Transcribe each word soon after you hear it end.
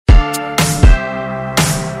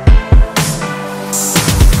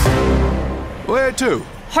Where to?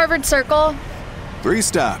 Harvard Circle. 3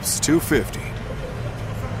 stops, 250.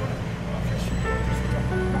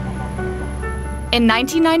 In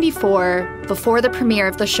 1994, before the premiere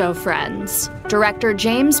of the show Friends, director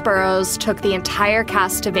James Burrows took the entire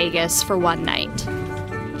cast to Vegas for one night.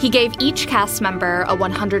 He gave each cast member a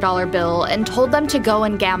 $100 bill and told them to go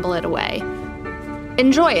and gamble it away.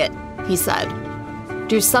 "Enjoy it," he said.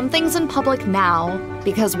 "Do some things in public now,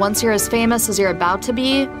 because once you're as famous as you're about to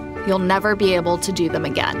be, you'll never be able to do them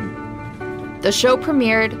again." The show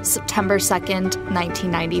premiered September 2nd,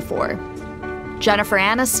 1994. Jennifer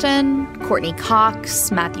Aniston, Courtney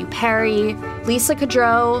Cox, Matthew Perry, Lisa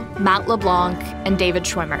Kudrow, Matt LeBlanc, and David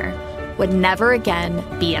Schwimmer would never again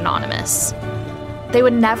be anonymous. They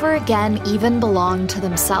would never again even belong to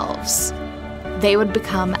themselves. They would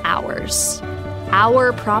become ours.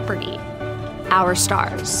 Our property. Our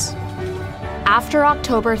stars. After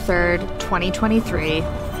October 3rd, 2023...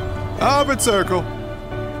 Harvard Circle.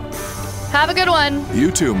 Have a good one. You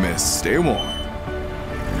too, miss. Stay warm.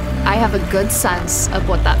 I have a good sense of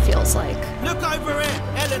what that feels like. Look over here,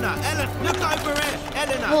 Elena. Look over here,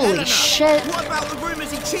 Elena. Holy Elena. shit. What about the rumors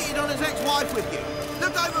he cheated on his ex-wife with you?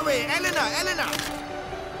 Look over here, Elena.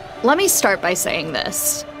 Let me start by saying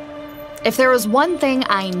this. If there was one thing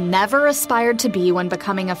I never aspired to be when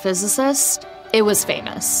becoming a physicist, it was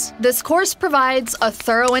famous. This course provides a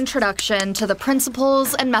thorough introduction to the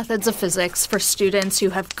principles and methods of physics for students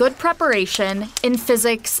who have good preparation in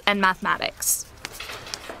physics and mathematics.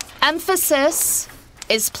 Emphasis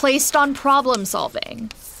is placed on problem solving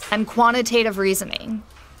and quantitative reasoning.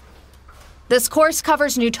 This course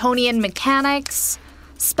covers Newtonian mechanics,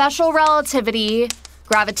 special relativity,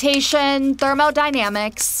 gravitation,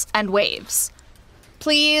 thermodynamics, and waves.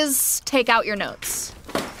 Please take out your notes.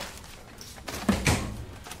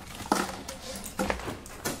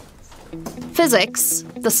 Physics,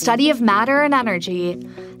 the study of matter and energy,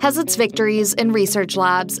 has its victories in research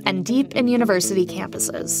labs and deep in university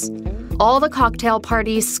campuses. All the cocktail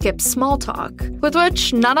parties skip small talk, with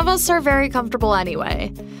which none of us are very comfortable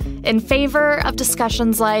anyway, in favor of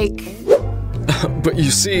discussions like... But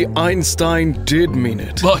you see, Einstein did mean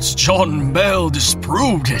it. But John Bell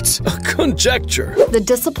disproved it. A conjecture. The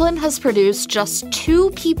discipline has produced just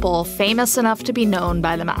 2 people famous enough to be known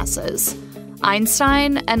by the masses,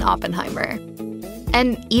 Einstein and Oppenheimer.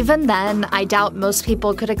 And even then, I doubt most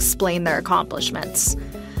people could explain their accomplishments.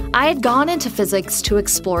 I had gone into physics to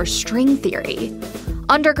explore string theory.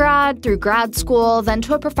 Undergrad, through grad school, then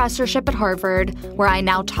to a professorship at Harvard, where I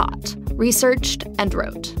now taught, researched, and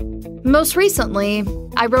wrote. Most recently,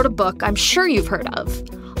 I wrote a book I'm sure you've heard of,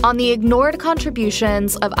 on the ignored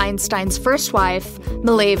contributions of Einstein's first wife,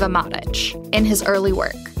 Mileva Maric, in his early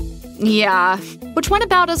work. Yeah, which went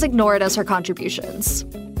about as ignored as her contributions,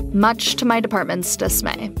 much to my department's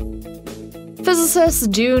dismay. Physicists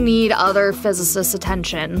do need other physicists'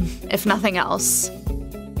 attention, if nothing else.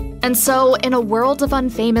 And so, in a world of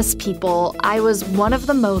unfamous people, I was one of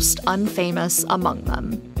the most unfamous among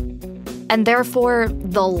them. And therefore,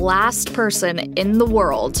 the last person in the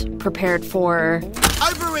world prepared for...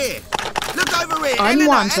 Over here! Look over here!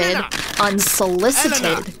 Unwanted, Elena.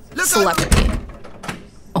 unsolicited celebrity.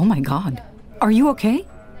 Oh my God. Are you okay?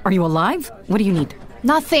 Are you alive? What do you need?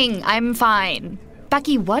 Nothing. I'm fine.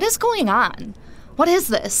 Becky, what is going on? What is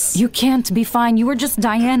this? You can't be fine. You were just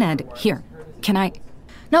Diane-ed. Here, can I...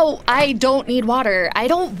 No, I don't need water. I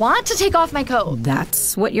don't want to take off my coat.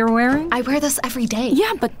 That's what you're wearing? I wear this every day.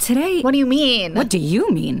 Yeah, but today... What do you mean? What do you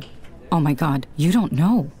mean? Oh my God, you don't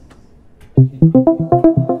know.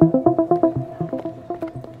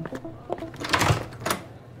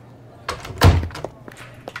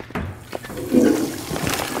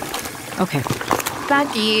 Okay.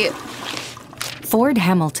 Becky... Ford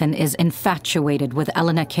Hamilton is infatuated with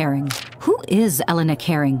Elena Kerring. Who is Elena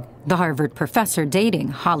Kerring? The Harvard professor dating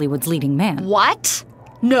Hollywood's leading man. What?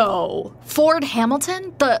 No. Ford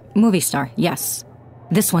Hamilton? The... Movie star, yes.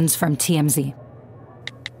 This one's from TMZ.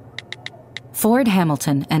 Ford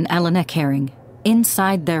Hamilton and Elena Kerring,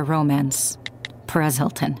 inside their romance. Perez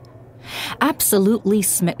Hilton. Absolutely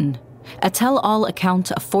smitten. A tell-all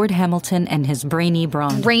account of Ford Hamilton and his brainy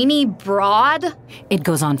broad. Brainy broad? It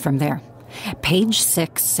goes on from there. Page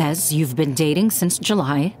 6 says you've been dating since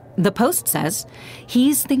July. The Post says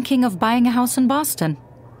he's thinking of buying a house in Boston.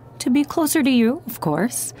 To be closer to you, of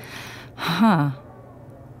course. Huh.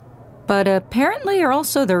 But apparently you're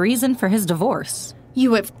also the reason for his divorce.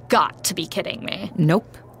 You have got to be kidding me.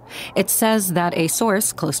 Nope. It says that a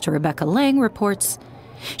source close to Rebecca Lang reports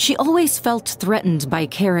she always felt threatened by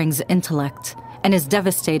Kerring's intellect and is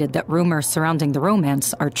devastated that rumors surrounding the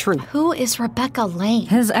romance are true. Who is Rebecca Lang?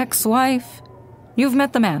 His ex-wife. You've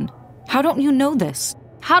met the man. How don't you know this?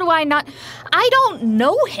 How do I not? I don't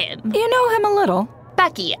know him. You know him a little.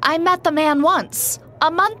 Becky, I met the man once,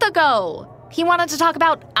 a month ago. He wanted to talk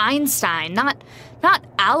about Einstein, not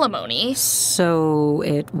alimony. So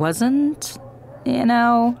it wasn't, you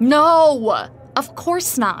know? No, of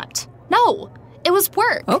course not. No, it was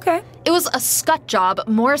work. Okay. It was a scut job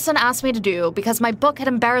Morrison asked me to do because my book had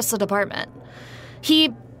embarrassed the department.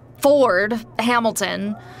 Ford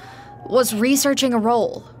Hamilton, was researching a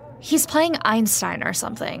role. He's playing Einstein or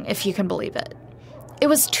something, if you can believe it. It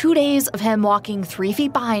was 2 days of him walking 3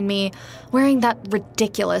 feet behind me, wearing that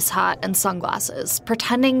ridiculous hat and sunglasses,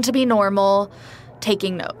 pretending to be normal,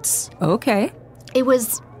 taking notes. Okay. It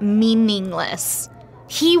was meaningless.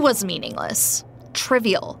 He was meaningless.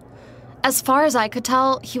 Trivial. As far as I could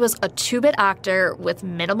tell, he was a 2-bit actor with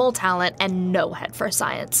minimal talent and no head for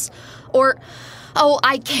science.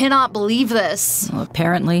 I cannot believe this. Well,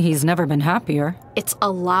 apparently he's never been happier. It's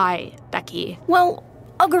a lie, Becky. Well,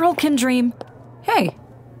 a girl can dream. Hey,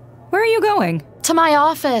 where are you going? To my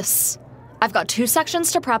office. I've got 2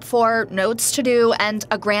 sections to prep for, notes to do, and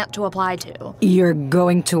a grant to apply to. You're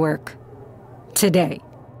going to work. Today.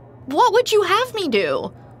 What would you have me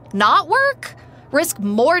do? Not work? Risk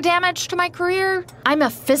more damage to my career? I'm a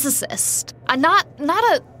physicist. Not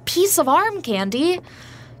a piece of arm candy.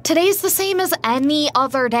 Today's the same as any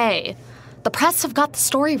other day. The press have got the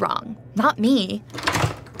story wrong, not me.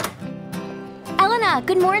 Elena,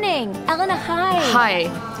 good morning. Elena, hi. Hi.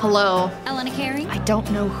 Hello. Elena Kerring? I don't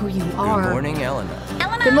know who you are. Good morning, Elena.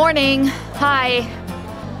 Elena! Good morning. Hi.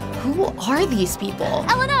 Who are these people?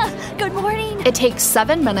 Elena, good morning. It takes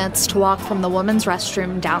 7 minutes to walk from the women's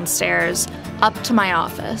restroom downstairs up to my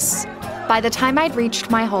office. By the time I'd reached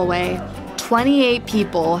my hallway, 28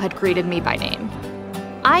 people had greeted me by name.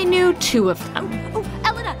 I knew 2 of them. Oh,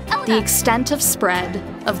 Elena! The extent of spread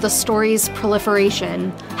of the story's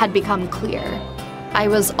proliferation had become clear. I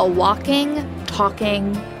was a walking,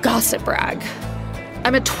 talking gossip rag.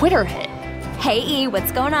 I'm a Twitter hit. Hey, E,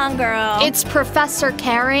 what's going on, girl? It's Professor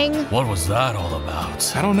Kerring. What was that all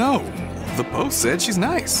about? I don't know. The Post said she's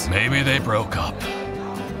nice. Maybe they broke up.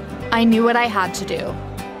 I knew what I had to do.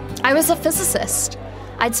 I was a physicist.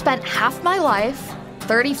 I'd spent half my life,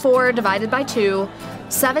 34 divided by 2,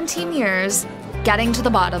 17 years, getting to the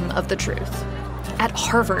bottom of the truth. At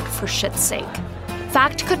Harvard, for shit's sake.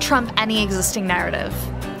 Fact could trump any existing narrative.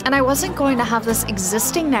 And I wasn't going to have this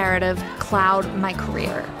existing narrative cloud my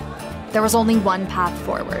career. There was only one path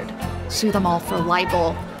forward. Sue them all for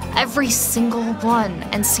libel. Every single one,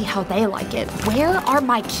 and see how they like it. Where are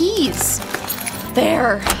my keys?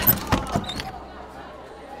 There.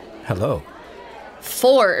 Hello.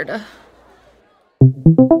 Ford.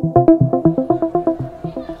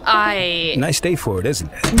 Nice day for it, isn't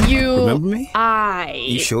it? You... Remember me?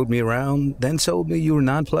 You showed me around, then told me you were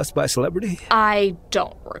nonplussed by celebrity? I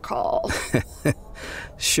don't recall.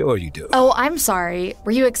 Sure you do. Oh, I'm sorry.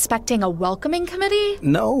 Were you expecting a welcoming committee?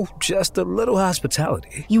 No, just a little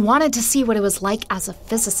hospitality. You wanted to see what it was like as a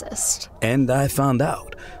physicist. And I found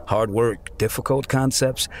out. Hard work, difficult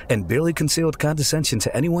concepts, and barely concealed condescension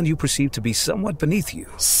to anyone you perceive to be somewhat beneath you.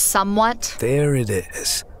 Somewhat? There it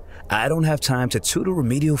is. I don't have time to tutor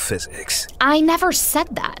remedial physics. I never said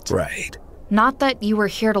that. Right. Not that you were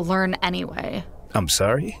here to learn anyway. I'm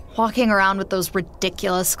sorry? Walking around with those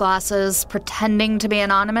ridiculous glasses, pretending to be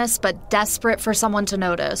anonymous, but desperate for someone to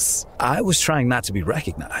notice. I was trying not to be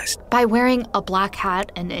recognized. By wearing a black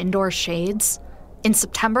hat and indoor shades? In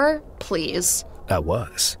September? Please. I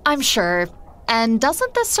was. I'm sure. And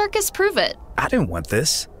doesn't this circus prove it? I didn't want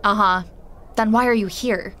this. Uh-huh. Then why are you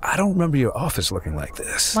here? I don't remember your office looking like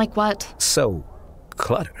this. Like what? So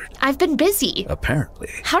cluttered. I've been busy. Apparently.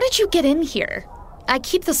 How did you get in here? I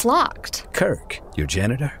keep this locked. Kirk, your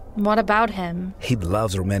janitor? What about him? He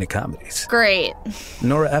loves romantic comedies. Great.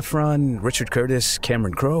 Nora Ephron, Richard Curtis,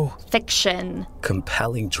 Cameron Crowe. Fiction.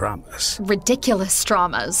 Compelling dramas. Ridiculous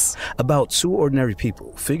dramas. About 2 ordinary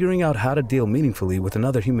people figuring out how to deal meaningfully with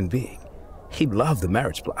another human being. He'd love the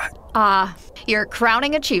marriage plot. Your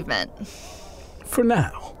crowning achievement. For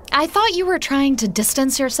now. I thought you were trying to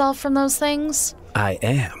distance yourself from those things. I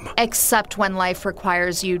am. Except when life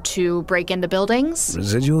requires you to break into buildings.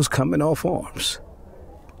 Residuals come in all forms.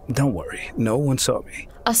 Don't worry, no one saw me.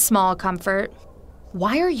 A small comfort.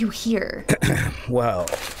 Why are you here? Well,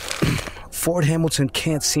 Ford Hamilton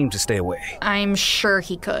can't seem to stay away. I'm sure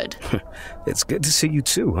he could. It's good to see you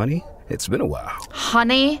too, honey. It's been a while.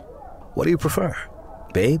 Honey? What do you prefer?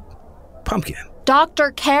 Babe? Pumpkin?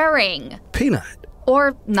 Dr. Kerring. Peanut?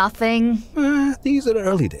 Or nothing. These are the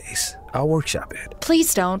early days. I'll workshop it.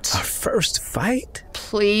 Please don't. Our first fight?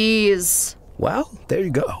 Please. Well, there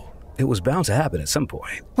you go. It was bound to happen at some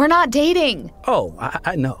point. We're not dating. Oh,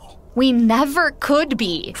 I know. We never could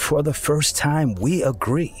be. For the first time, we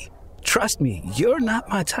agree. Trust me, you're not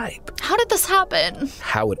my type. How did this happen?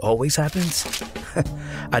 How it always happens?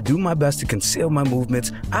 I do my best to conceal my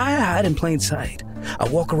movements. I hide in plain sight. I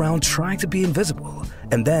walk around trying to be invisible.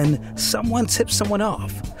 And then someone tips someone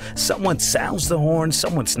off. Someone sounds the horn,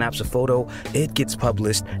 someone snaps a photo, it gets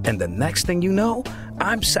published, and the next thing you know,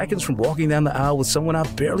 I'm seconds from walking down the aisle with someone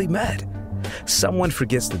I've barely met. Someone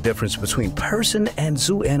forgets the difference between person and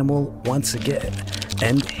zoo animal once again.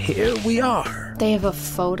 And here we are. They have a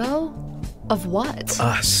photo? Of what?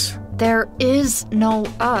 Us. There is no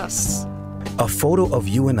us. A photo of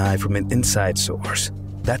you and I from an inside source.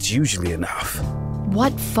 That's usually enough.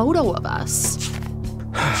 What photo of us?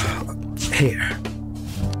 Here.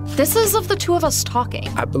 This is of the two of us talking.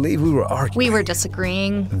 I believe we were arguing. We were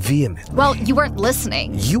disagreeing. Vehemently. Well, you weren't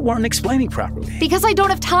listening. You weren't explaining properly. Because I don't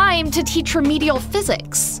have time to teach remedial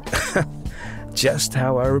physics. Just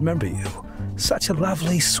how I remember you. Such a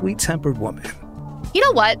lovely, sweet-tempered woman. You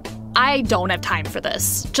know what? I don't have time for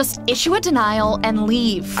this. Just issue a denial and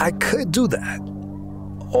leave. I could do that.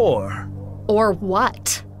 Or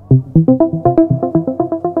what?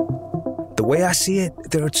 The way I see it,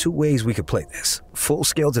 there are two ways we could play this.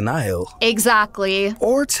 Full-scale denial. Exactly.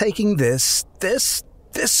 Or taking this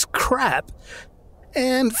crap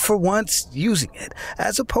and, for once, using it,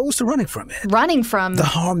 as opposed to running from it. Running from? The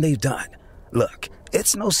harm they've done. Look,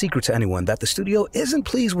 it's no secret to anyone that the studio isn't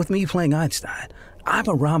pleased with me playing Einstein. I'm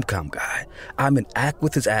a rom-com guy. I'm an act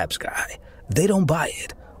with his abs guy. They don't buy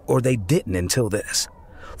it, or they didn't until this.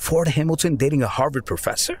 Ford Hamilton dating a Harvard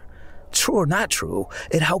professor? True or not true,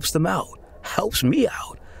 it helps them out. Helps me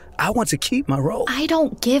out. I want to keep my role. I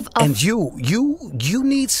don't give a... And you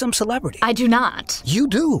need some celebrity. I do not. You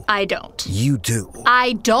do. I don't. You do.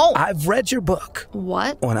 I don't. I've read your book.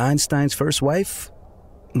 What? On Einstein's first wife,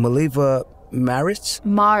 Marriage?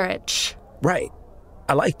 Marriage. Right.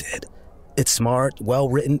 I liked it. It's smart,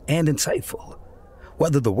 well-written, and insightful.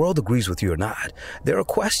 Whether the world agrees with you or not, there are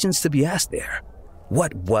questions to be asked there.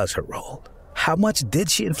 What was her role? How much did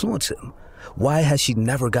she influence him? Why has she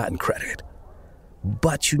never gotten credit?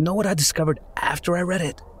 But you know what I discovered after I read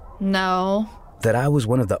it? No. That I was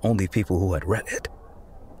one of the only people who had read it.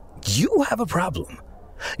 You have a problem.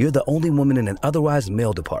 You're the only woman in an otherwise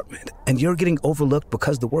male department, and you're getting overlooked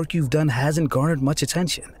because the work you've done hasn't garnered much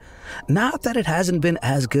attention. Not that it hasn't been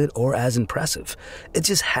as good or as impressive. It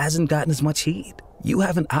just hasn't gotten as much heat. You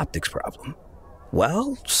have an optics problem.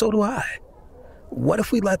 Well, so do I. What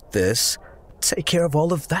if we let this take care of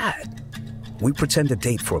all of that? We pretend to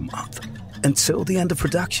date for a month, until the end of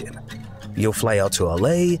production. You'll fly out to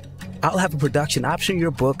LA, I'll have a production option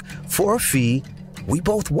your book for a fee, we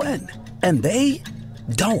both win, and they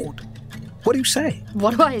don't. What do you say?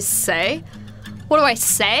 What do I say? What do I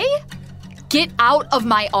say? Get out of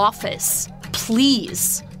my office,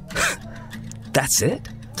 please. That's it?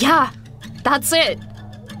 Yeah, that's it.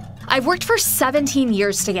 I've worked for 17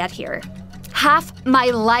 years to get here. Half my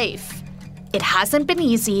life. It hasn't been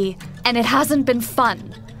easy, and it hasn't been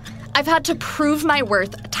fun. I've had to prove my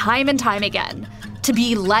worth time and time again to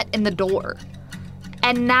be let in the door.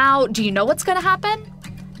 And now, do you know what's gonna happen?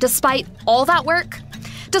 Despite all that work,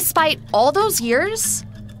 despite all those years,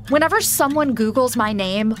 whenever someone Googles my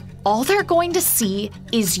name, all they're going to see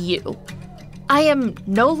is you. I am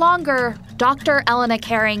no longer Dr. Elena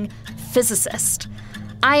Kerring, physicist.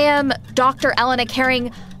 I am Dr. Elena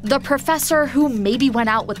Kerring, the professor who maybe went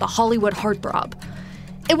out with the Hollywood heartthrob.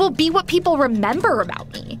 It will be what people remember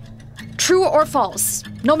about me. True or false,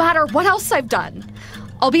 no matter what else I've done,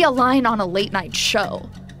 I'll be a line on a late-night show.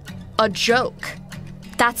 A joke.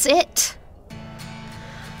 That's it.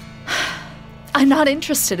 I'm not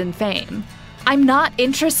interested in fame. I'm not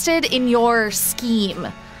interested in your scheme.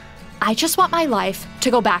 I just want my life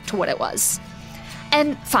to go back to what it was.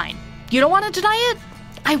 And fine, you don't want to deny it?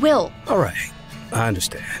 I will. All right, I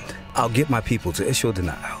understand. I'll get my people to issue a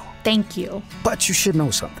denial. Thank you. But you should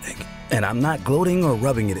know something, and I'm not gloating or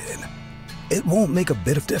rubbing it in. It won't make a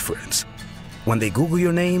bit of difference. When they Google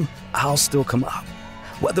your name, I'll still come up,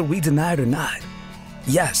 whether we deny it or not.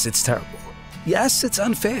 Yes, it's terrible. Yes, it's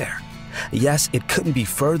unfair. Yes, it couldn't be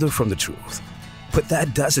further from the truth. But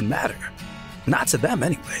that doesn't matter. Not to them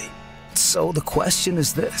anyway. So the question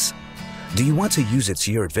is this. Do you want to use it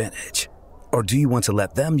to your advantage? Or do you want to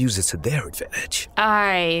let them use it to their advantage?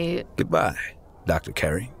 Goodbye, Dr.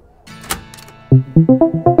 Kerring.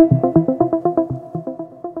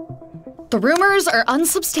 The rumors are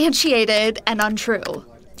unsubstantiated and untrue.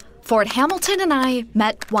 Ford Hamilton and I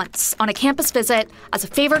met once on a campus visit as a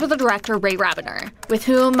favor to the director, Ray Rabiner, with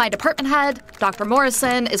whom my department head, Dr.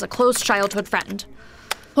 Morrison, is a close childhood friend.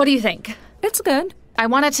 What do you think? It's good. I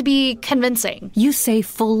want it to be convincing. You say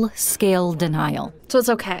full-scale denial. So it's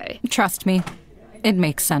okay. Trust me, it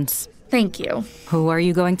makes sense. Thank you. Who are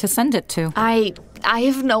you going to send it to? I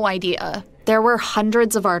have no idea. There were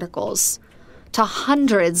hundreds of articles to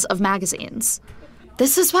hundreds of magazines.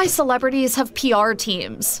 This is why celebrities have PR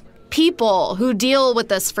teams. People who deal with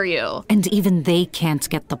this for you. And even they can't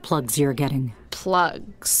get the plugs you're getting.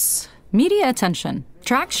 Plugs. Media attention,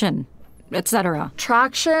 traction, etc.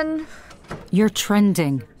 Traction? You're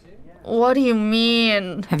trending. What do you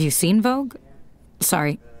mean? Have you seen Vogue?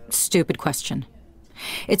 Sorry, stupid question.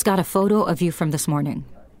 It's got a photo of you from this morning.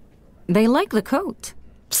 They like the coat.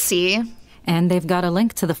 See? And they've got a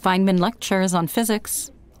link to the Feynman lectures on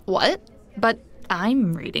physics. What? But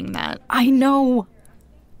I'm reading that. I know.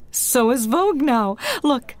 So is Vogue now.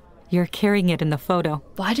 Look, you're carrying it in the photo.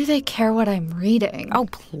 Why do they care what I'm reading? Oh,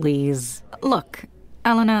 please. Look,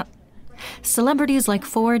 Elena, celebrities like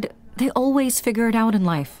Ford, they always figure it out in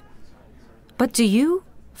life. But do you,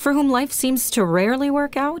 for whom life seems to rarely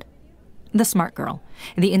work out? The smart girl,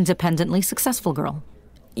 the independently successful girl.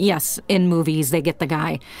 Yes, in movies they get the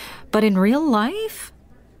guy, but in real life,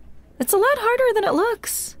 it's a lot harder than it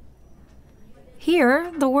looks.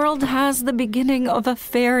 Here, the world has the beginning of a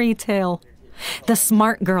fairy tale. The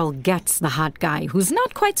smart girl gets the hot guy, who's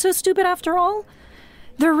not quite so stupid after all.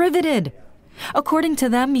 They're riveted. According to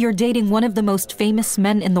them, you're dating one of the most famous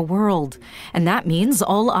men in the world, and that means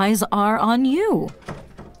all eyes are on you.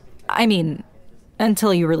 I mean,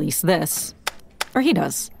 until you release this. Or he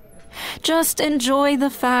does. Just enjoy the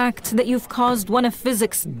fact that you've caused one of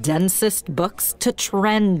physics' densest books to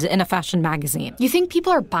trend in a fashion magazine. You think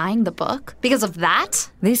people are buying the book because of that?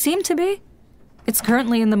 They seem to be. It's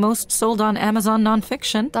currently in the most sold on Amazon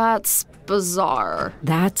nonfiction. That's bizarre.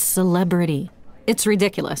 That's celebrity. It's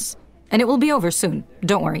ridiculous. And it will be over soon.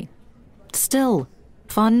 Don't worry. Still,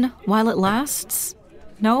 fun while it lasts?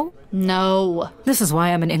 No? No. This is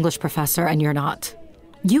why I'm an English professor and you're not.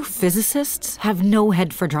 You physicists have no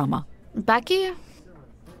head for drama. Becky,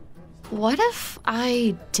 what if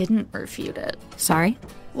I didn't refute it? Sorry?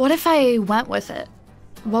 What if I went with it?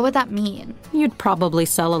 What would that mean? You'd probably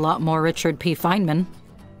sell a lot more Richard P. Feynman.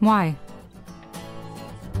 Why?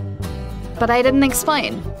 But I didn't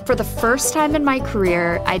explain. For the first time in my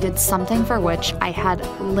career, I did something for which I had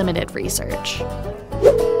limited research.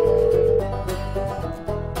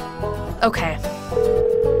 Okay.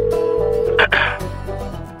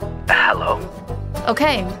 Hello?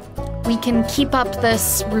 Okay, we can keep up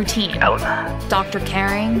this routine. Elena? Dr.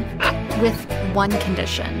 Kerring, with one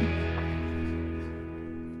condition.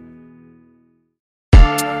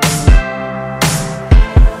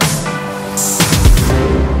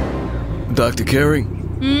 Dr.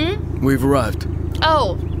 Kerring? We've arrived.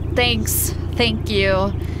 Oh, thanks. Thank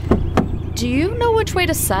you. Do you know which way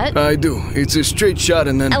to set? I do. It's a straight shot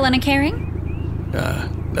and then... Elena Kerring?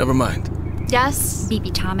 Never mind. Yes?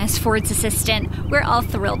 BB Thomas, Ford's assistant. We're all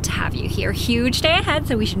thrilled to have you here. Huge day ahead,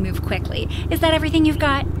 so we should move quickly. Is that everything you've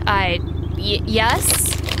got?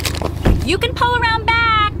 Yes? You can pull around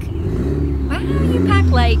back! Wow, you pack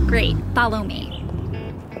light. Great. Follow me.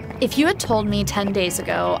 If you had told me 10 days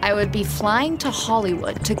ago I would be flying to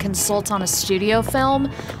Hollywood to consult on a studio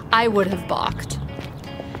film, I would have balked.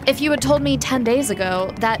 If you had told me 10 days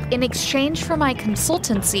ago that in exchange for my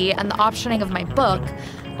consultancy and the optioning of my book,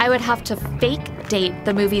 I would have to fake date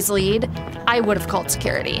the movie's lead, I would have called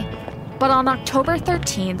security. But on October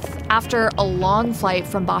 13th, after a long flight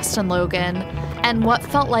from Boston Logan and what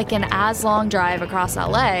felt like an as long drive across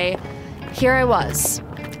LA, here I was,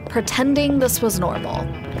 pretending this was normal.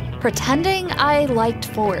 Pretending I liked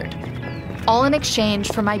Ford. All in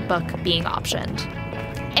exchange for my book being optioned.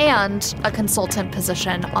 And a consultant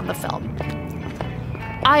position on the film.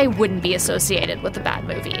 I wouldn't be associated with a bad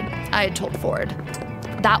movie, I had told Ford.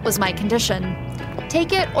 That was my condition.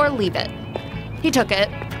 Take it or leave it. He took it.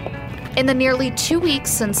 In the nearly 2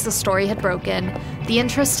 weeks since the story had broken, the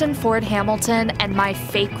interest in Ford Hamilton and my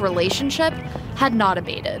fake relationship had not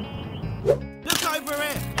abated. Look over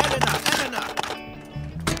here! Elena!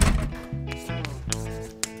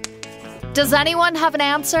 Does anyone have an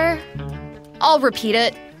answer? I'll repeat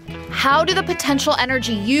it. How do the potential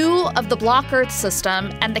energy U of the block Earth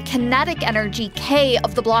system and the kinetic energy K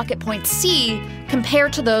of the block at point C compare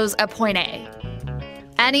to those at point A?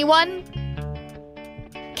 Anyone?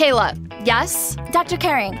 Kayla, yes? Dr.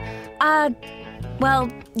 Kerring, well...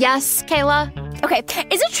 Yes, Kayla? Okay,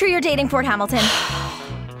 is it true you're dating Ford Hamilton?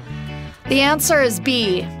 The answer is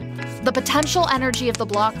B. The potential energy of the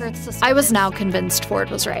block Earth system. I was now convinced Ford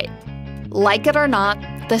was right. Like it or not,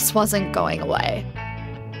 this wasn't going away.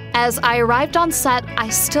 As I arrived on set, I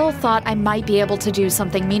still thought I might be able to do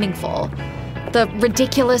something meaningful. The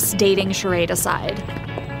ridiculous dating charade aside.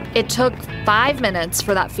 It took 5 minutes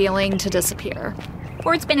for that feeling to disappear.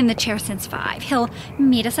 Ford's been in the chair since 5. He'll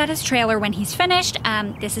meet us at his trailer when he's finished.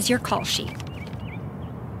 This is your call sheet.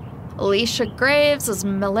 Alicia Graves is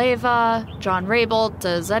Mileva, John Rabelt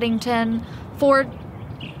is Eddington, Ford,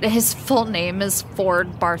 his full name is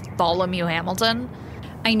Ford Bartholomew Hamilton.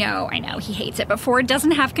 I know, he hates it, but Ford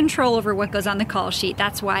doesn't have control over what goes on the call sheet.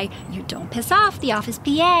 That's why you don't piss off the office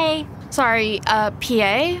PA. Sorry,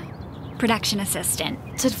 PA? Production assistant.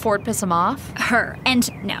 Did Ford piss him off? Her. And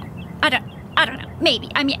no, I don't know. Maybe.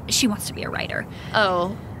 I mean, she wants to be a writer.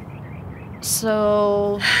 Oh.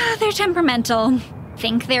 So... They're temperamental.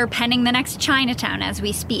 Think they're penning the next Chinatown as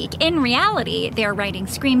we speak. In reality, they're writing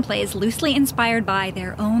screenplays loosely inspired by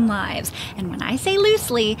their own lives. And when I say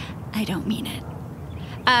loosely, I don't mean it.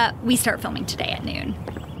 We start filming today at noon.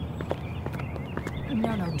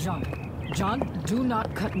 No, John. John, do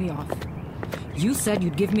not cut me off. You said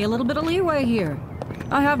you'd give me a little bit of leeway here.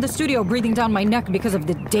 I have the studio breathing down my neck because of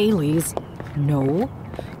the dailies. No,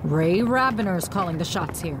 Ray Rabener's calling the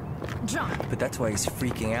shots here. John. But that's why he's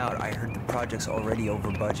freaking out. I heard the project's already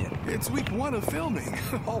over budget. It's week 1 of filming.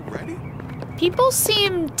 Already? People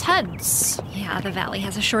seem tense. Yeah, the Valley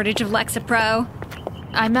has a shortage of Lexapro.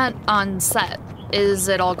 I meant on set. Is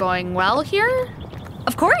it all going well here?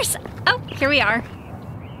 Of course. Oh, here we are.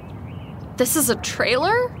 This is a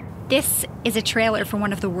trailer? This is a trailer for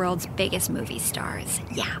one of the world's biggest movie stars.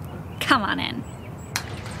 Yeah, come on in.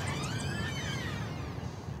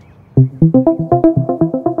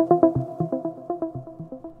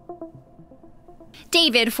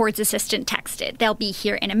 David, Ford's assistant, texted. They'll be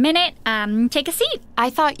here in a minute. Take a seat. I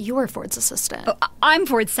thought you were Ford's assistant. Oh, I'm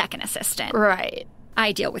Ford's second assistant. Right.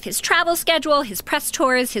 I deal with his travel schedule, his press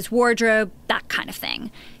tours, his wardrobe, that kind of thing.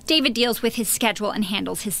 David deals with his schedule and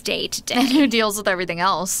handles his day-to-day. And who deals with everything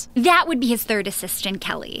else? That would be his third assistant,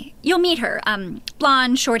 Kelly. You'll meet her.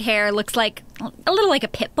 Blonde, short hair, looks like a little like a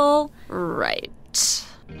pit bull. Right.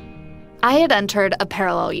 I had entered a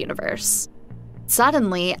parallel universe.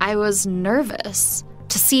 Suddenly, I was nervous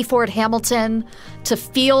to see Ford Hamilton, to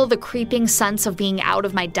feel the creeping sense of being out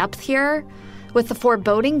of my depth here, with the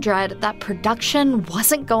foreboding dread that production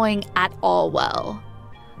wasn't going at all well.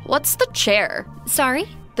 What's the chair? Sorry?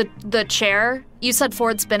 The chair? You said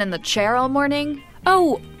Ford's been in the chair all morning?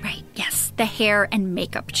 Oh, right, yes, the hair and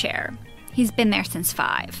makeup chair. He's been there since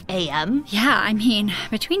 5 a.m.? Yeah, I mean,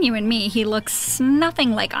 between you and me, he looks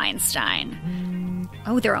nothing like Einstein.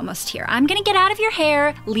 Oh, they're almost here. I'm gonna get out of your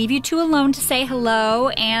hair, leave you two alone to say hello,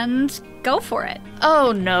 and go for it.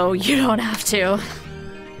 Oh no, you don't have to.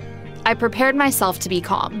 I prepared myself to be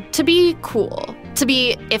calm, to be cool, to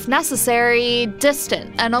be, if necessary,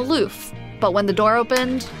 distant and aloof. But when the door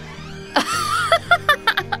opened...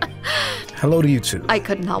 Hello to you two. I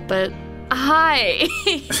couldn't help it. Hi.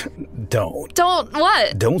 Don't. Don't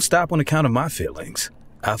what? Don't stop on account of my feelings.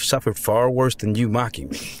 I've suffered far worse than you mocking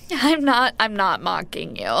me. I'm not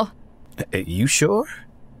mocking you. You sure?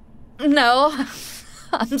 No.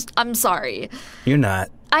 I'm sorry. You're not.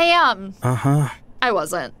 I am. Uh-huh. I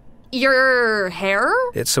wasn't. Your hair?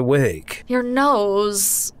 It's a wig. Your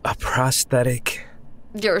nose? A prosthetic.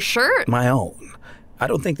 Your shirt? My own. I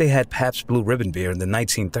don't think they had Pabst Blue Ribbon beer in the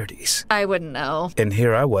 1930s. I wouldn't know. And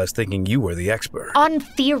here I was thinking you were the expert. On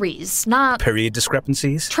theories, not... Period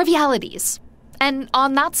discrepancies? Trivialities. And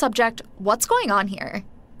on that subject, what's going on here?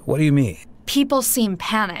 What do you mean? People seem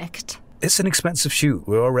panicked. It's an expensive shoot.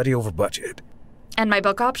 We're already over budget. And my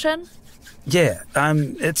book option? Yeah,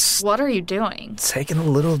 it's... What are you doing? Taking a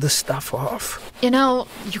little of the stuff off. You know,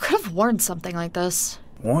 you could have worn something like this.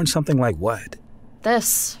 Worn something like what?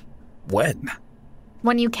 This. When?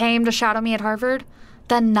 When you came to shadow me at Harvard,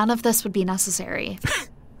 then none of this would be necessary.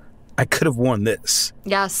 I could have worn this.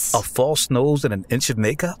 Yes. A false nose and an inch of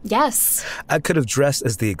makeup? Yes. I could have dressed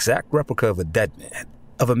as the exact replica of a dead man,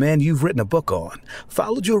 of a man you've written a book on,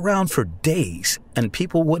 followed you around for days, and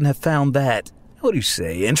people wouldn't have found that, what do you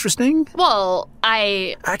say, interesting? Well,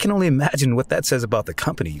 I can only imagine what that says about the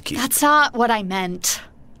company you keep. That's not what I meant.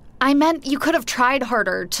 I meant you could have tried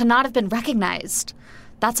harder to not have been recognized.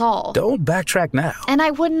 That's all. Don't backtrack now. And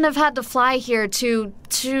I wouldn't have had to fly here to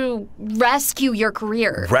rescue your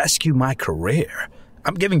career. Rescue my career?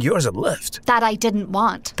 I'm giving yours a lift. That I didn't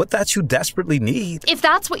want. But that you desperately need. If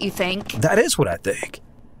that's what you think. That is what I think.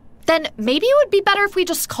 Then maybe it would be better if we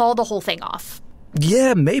just call the whole thing off.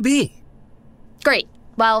 Yeah, maybe. Great.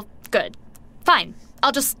 Well, good. Fine.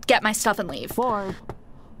 I'll just get my stuff and leave. Ford.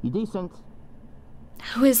 You decent?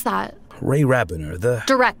 Who is that? Ray Rabiner, the...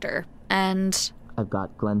 Director. And... I've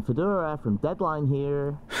got Glenn Fedora from Deadline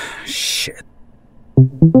here. Shit.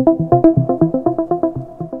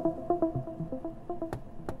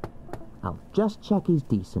 I'll just check he's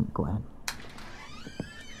decent, Glenn.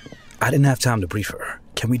 I didn't have time to brief her.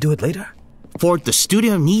 Can we do it later? Ford, the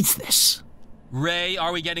studio needs this. Ray,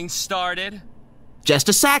 are we getting started? Just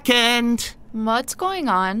a second. What's going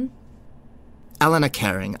on? Elena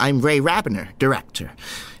Kerring, I'm Ray Rabiner, director.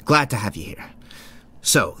 Glad to have you here.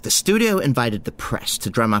 So, the studio invited the press to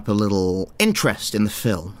drum up a little interest in the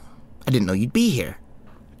film. I didn't know you'd be here.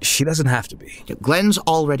 She doesn't have to be. Glenn's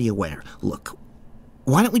already aware. Look,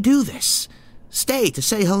 why don't we do this? Stay to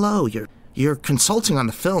say hello. You're consulting on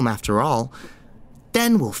the film after all.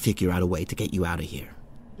 Then we'll figure out a way to get you out of here.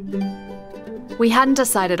 We hadn't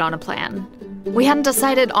decided on a plan. We hadn't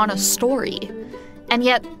decided on a story. And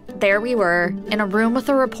yet, there we were, in a room with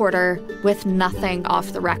a reporter with nothing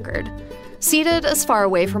off the record, seated as far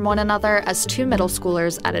away from one another as two middle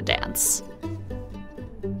schoolers at a dance.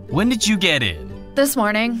 When did you get in? This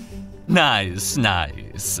morning. Nice,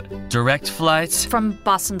 nice. Direct flights? From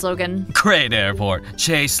Boston's Logan. Great airport.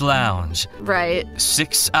 Chase Lounge. Right.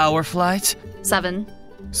 6-hour flight? 7.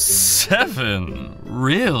 7?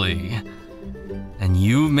 Really? And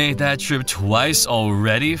you've made that trip twice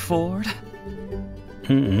already, Ford?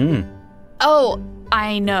 Oh,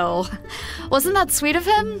 I know. Wasn't that sweet of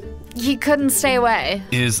him? He couldn't stay away.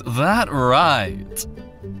 Is that right?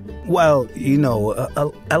 Well, you know,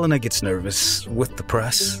 Elena gets nervous with the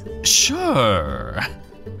press. Sure.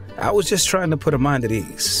 I was just trying to put her mind at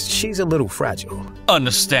ease. She's a little fragile.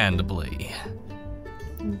 Understandably.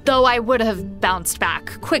 Though I would have bounced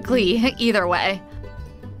back quickly either way.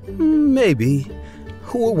 Maybe.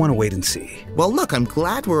 Who will want to wait and see? Well, look, I'm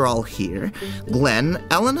glad we're all here. Glenn,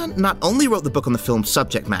 Elena not only wrote the book on the film's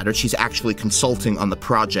subject matter, she's actually consulting on the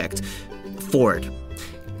project. Ford,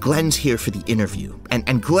 Glenn's here for the interview.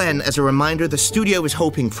 And Glenn, as a reminder, the studio is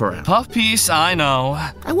hoping for him. Puff piece, I know.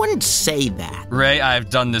 I wouldn't say that. Ray, I've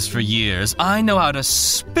done this for years. I know how to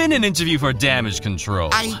spin an interview for damage control.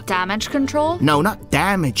 Damage control? No, not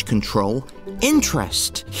damage control.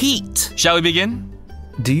 Interest. Heat. Shall we begin?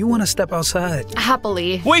 Do you want to step outside?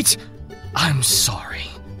 Happily. Wait! I'm sorry.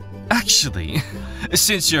 Actually,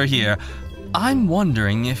 since you're here, I'm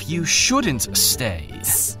wondering if you shouldn't stay.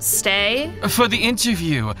 Stay? For the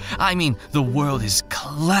interview. I mean, the world is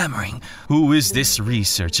clamoring. Who is this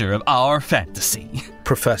researcher of our fantasy?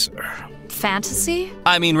 Professor. Fantasy?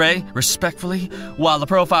 I mean, Ray, respectfully, while the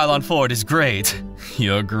profile on Ford is great,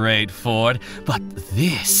 you're great, Ford, but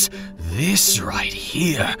this right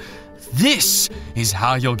here, this is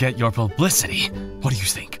how you'll get your publicity. What do you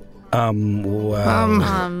think?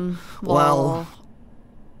 Well...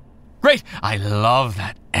 Great! I love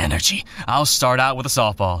that energy. I'll start out with a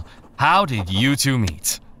softball. How did you two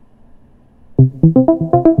meet?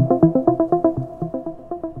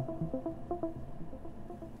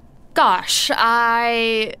 Gosh,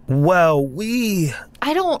 Well,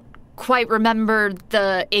 I don't quite remember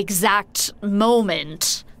the exact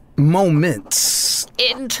moment. Moments.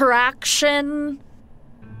 Interaction.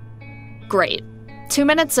 Great. 2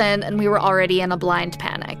 minutes in, and we were already in a blind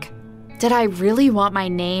panic. Did I really want my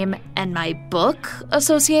name and my book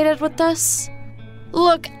associated with this?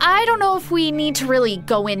 Look, I don't know if we need to really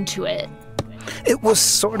go into it. It was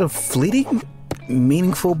sort of fleeting.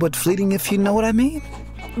 Meaningful but fleeting, if you know what I mean.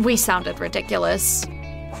 We sounded ridiculous.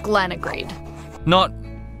 Glenn agreed. Not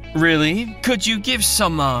really. Could you give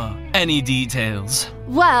some, any details?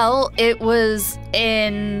 Well, it was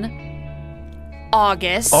in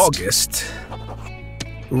August. August?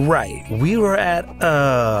 Right. We were at,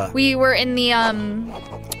 We were in the,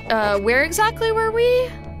 where exactly were we?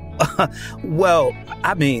 Well,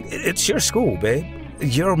 I mean, it's your school, babe.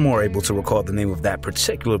 You're more able to recall the name of that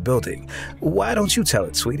particular building. Why don't you tell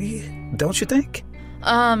it, sweetie? Don't you think?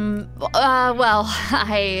 Well,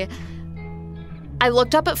 I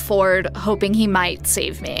looked up at Ford, hoping he might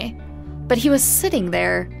save me. But he was sitting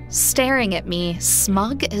there, staring at me,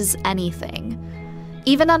 smug as anything.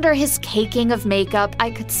 Even under his caking of makeup, I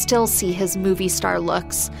could still see his movie star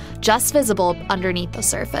looks, just visible underneath the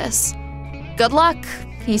surface. Good luck,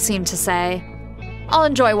 he seemed to say. I'll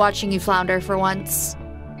enjoy watching you flounder for once.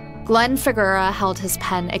 Glenn Figura held his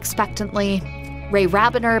pen expectantly. Ray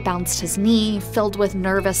Rabiner bounced his knee, filled with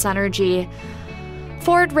nervous energy.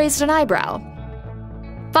 Ford raised an eyebrow.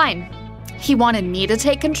 Fine. He wanted me to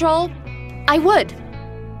take control? I would.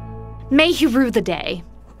 May he rue the day.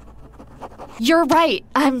 You're right.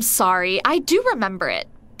 I'm sorry. I do remember it.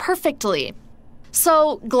 Perfectly.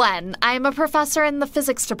 So, Glenn, I'm a professor in the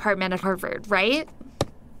physics department at Harvard, right?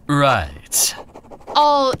 Right.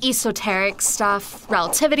 All esoteric stuff,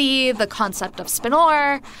 relativity, the concept of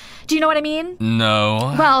spin-or. Do you know what I mean?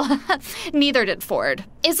 No. Well, neither did Ford.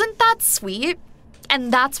 Isn't that sweet?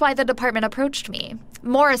 And that's why the department approached me.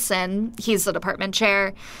 Morrison, he's the department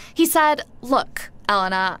chair, he said, "Look,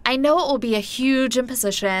 Elena, I know it will be a huge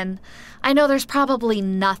imposition. I know there's probably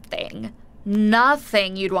nothing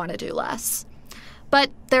you'd want to do less. But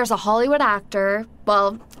there's a Hollywood actor,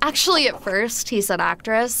 well, actually at first he said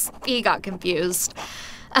actress, he got confused,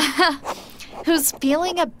 who's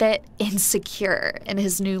feeling a bit insecure in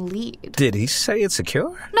his new lead." Did he say insecure?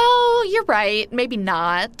 No, you're right, maybe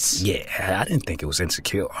not. Yeah, I didn't think it was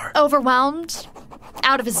insecure. Overwhelmed?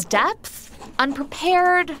 Out of his depth?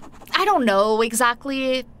 Unprepared? I don't know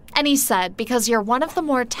exactly. And he said, because you're one of the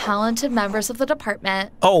more talented members of the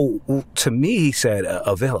department. Oh, to me he said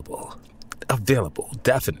available. Available,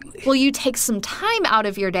 definitely. Will you take some time out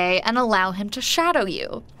of your day and allow him to shadow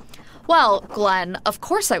you? Well, Glenn, of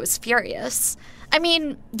course I was furious. I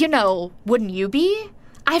mean, wouldn't you be?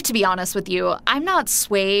 I have to be honest with you, I'm not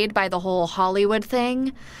swayed by the whole Hollywood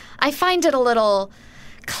thing. I find it a little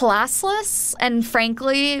classless and,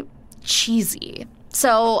 frankly, cheesy.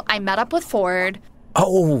 So I met up with Ford.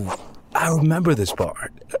 Oh, I remember this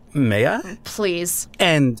part. May I? Please.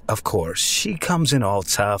 And, of course, she comes in all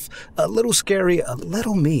tough, a little scary, a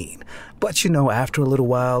little mean. But, after a little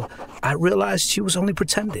while, I realized she was only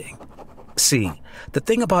pretending. See, the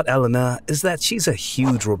thing about Elena is that she's a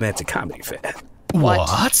huge romantic comedy fan.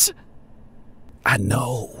 What? I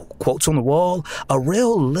know. Quotes on the wall, a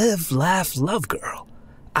real live, laugh, love girl.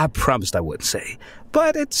 I promised I wouldn't say,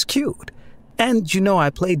 but it's cute. And I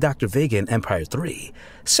played Dr. Vega in Empire 3.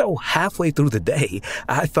 So halfway through the day,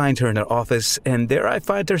 I find her in her office, and there I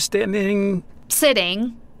find her standing...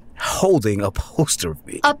 Sitting. Holding a poster of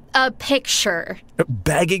me. A picture.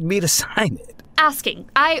 Begging me to sign it. Asking.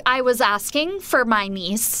 I was asking for my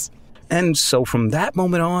niece. And so from that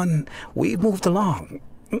moment on, we moved along.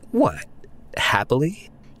 What?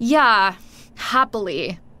 Happily? Yeah,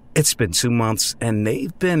 happily. It's been 2 months, and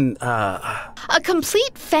they've been, A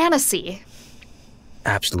complete fantasy.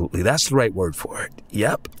 Absolutely, that's the right word for it.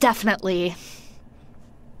 Yep. Definitely.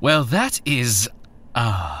 Well, that is,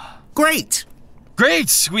 Great!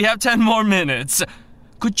 Great! We have 10 more minutes.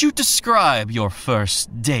 Could you describe your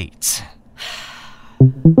first date?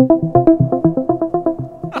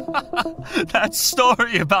 That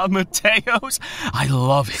story about Mateos, I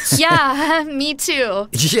love it. Yeah, me too.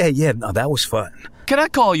 Yeah, no, that was fun. Can I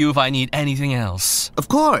call you if I need anything else? Of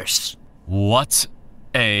course. What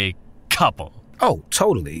a couple. Oh,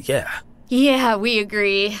 totally, yeah. Yeah, we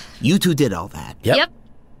agree. You two did all that. Yep.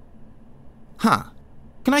 Huh.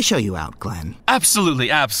 Can I show you out, Glenn? Absolutely.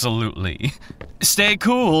 Stay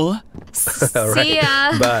cool. See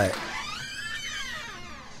ya. Bye.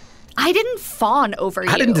 I didn't fawn over you.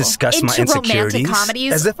 I didn't discuss my insecurities. Romantic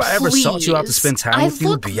comedies. As if I ever sought you out to spend time with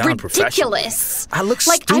you beyond ridiculous. professional. I look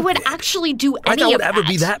stupid. Like I would actually do any of that. Like I would ever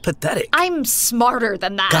be that pathetic. I'm smarter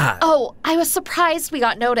than that. God. Oh, I was surprised we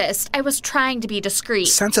got noticed. I was trying to be discreet.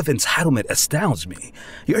 Sense of entitlement astounds me.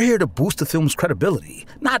 You're here to boost the film's credibility,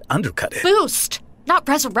 not undercut it. Boost, not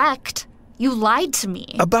resurrect. You lied to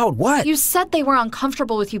me. About what? You said they were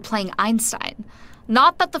uncomfortable with you playing Einstein.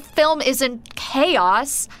 Not that the film isn't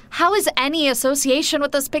chaos. How is any association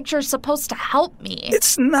with this picture supposed to help me?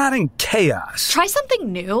 It's not in chaos. Try something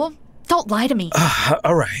new. Don't lie to me.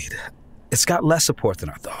 All right. It's got less support than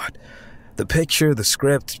I thought. The picture, the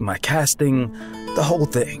script, my casting, the whole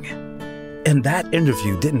thing. And that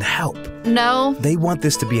interview didn't help. No. They want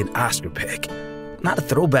this to be an Oscar pick, not a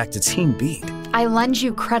throwback to Teen Beat. I lend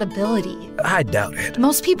you credibility. I doubt it.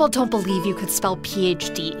 Most people don't believe you could spell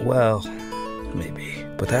PhD. Well, maybe.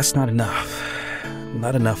 But that's not enough.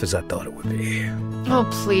 Not enough as I thought it would be. Oh,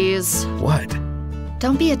 please. What?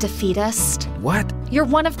 Don't be a defeatist. What? You're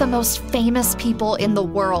one of the most famous people in the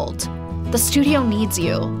world. The studio needs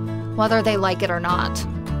you, whether they like it or not.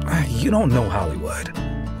 You don't know Hollywood.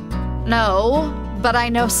 No, but I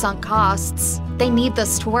know sunk costs. They need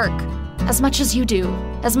this to work. As much as you do.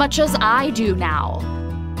 As much as I do now.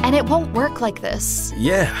 And it won't work like this.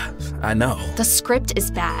 Yeah, I know. The script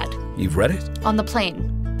is bad. You've read it? On the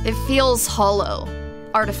plane. It feels hollow.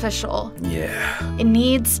 Artificial. Yeah. It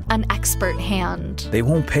needs an expert hand. They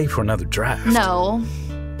won't pay for another draft. No,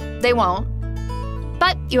 they won't.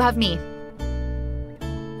 But you have me.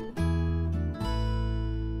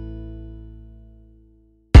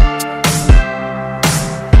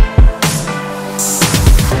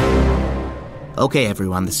 Okay,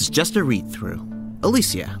 everyone, this is just a read-through.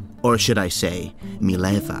 Alicia, or should I say,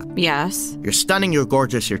 Mileva. Yes? You're stunning, you're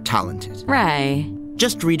gorgeous, you're talented. Right.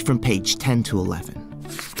 Just read from page 10 to 11.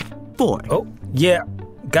 Ford. Oh, yeah,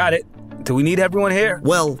 got it. Do we need everyone here?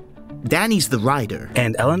 Well, Danny's the writer.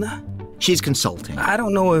 And Elena? She's consulting. I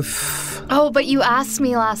don't know if... Oh, but you asked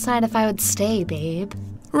me last night if I would stay, babe.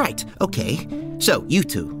 Right, okay. So, you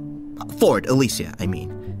two. Ford, Alicia, I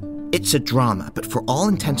mean. It's a drama, but for all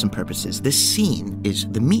intents and purposes, this scene is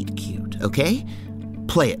the meet cute, okay?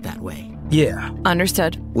 Play it that way. Yeah.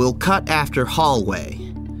 Understood. We'll cut after hallway.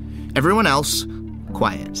 Everyone else,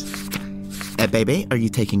 quiet. Baby, are you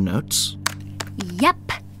taking notes? Yep.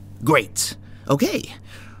 Great. Okay.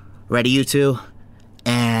 Ready, you two?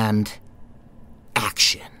 And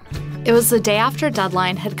action. It was the day after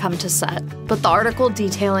deadline had come to set, but the article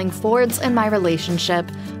detailing Ford's and my relationship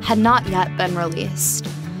had not yet been released.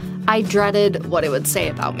 I dreaded what it would say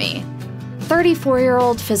about me.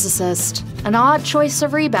 34-year-old physicist, an odd choice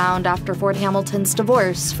of rebound after Ford Hamilton's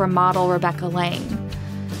divorce from model Rebecca Lang.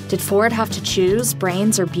 Did Ford have to choose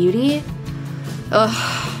brains or beauty?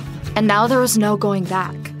 Ugh. And now there was no going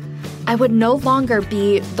back. I would no longer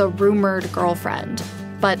be the rumored girlfriend,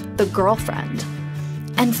 but the girlfriend.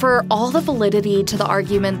 And for all the validity to the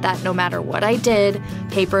argument that no matter what I did,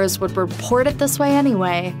 papers would report it this way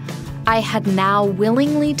anyway, I had now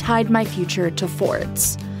willingly tied my future to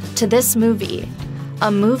Ford's, to this movie,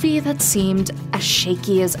 a movie that seemed as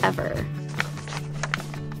shaky as ever.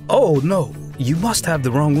 Oh, no, you must have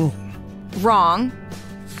the wrong room. Wrong.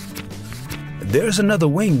 There's another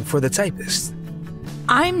wing for the typist.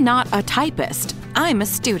 I'm not a typist. I'm a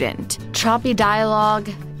student. Choppy dialogue,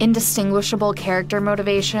 indistinguishable character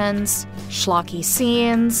motivations, schlocky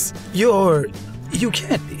scenes. You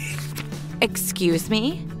can't be. Excuse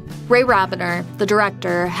me? Ray Rabiner, the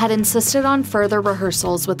director, had insisted on further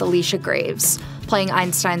rehearsals with Alicia Graves, playing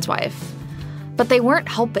Einstein's wife. But they weren't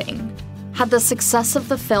helping. Had the success of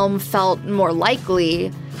the film felt more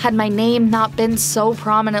likely, had my name not been so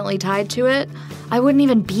prominently tied to it, I wouldn't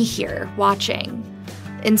even be here, watching.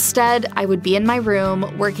 Instead, I would be in my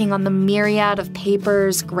room, working on the myriad of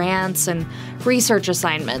papers, grants, and research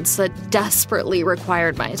assignments that desperately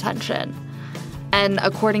required my attention. And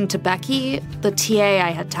according to Becky, the TA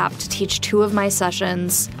I had tapped to teach 2 of my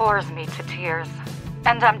sessions bores me to tears.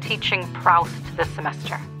 And I'm teaching Proust this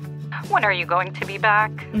semester. When are you going to be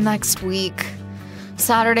back? Next week.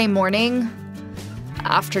 Saturday morning.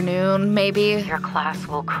 Afternoon, maybe. Your class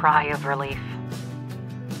will cry of relief.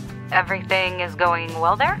 Everything is going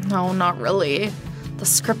well there? No, not really. The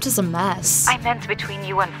script is a mess. I meant between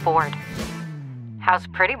you and Ford. How's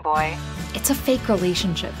Pretty Boy? It's a fake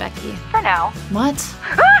relationship, Becky. For now. What?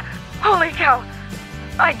 Holy cow!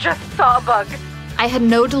 I just saw a bug. I had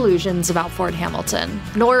no delusions about Ford Hamilton,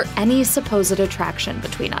 nor any supposed attraction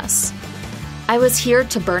between us. I was here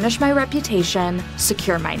to burnish my reputation,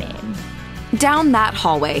 secure my name. Down that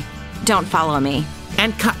hallway. Don't follow me.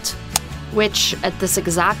 And cut. Which, at this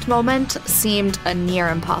exact moment, seemed a near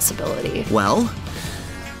impossibility. Well,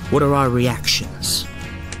 what are our reactions?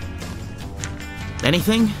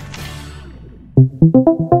 Anything?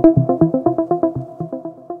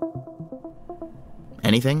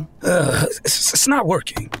 Anything? It's not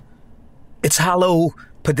working. It's hollow,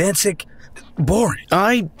 pedantic, boring.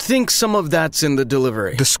 I think some of that's in the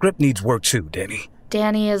delivery. The script needs work too, Danny.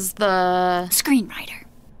 Danny is the... screenwriter.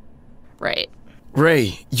 Right.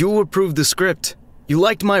 Ray, you approved the script. You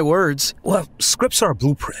liked my words. Well, scripts are a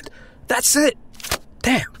blueprint. That's it.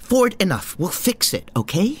 Damn. Ford, enough. We'll fix it,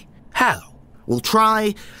 okay? How? We'll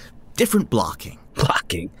try different blocking.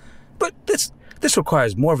 Blocking? But this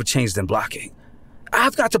requires more of a change than blocking.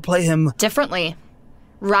 I've got to play him... differently.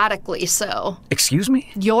 Radically so. Excuse me?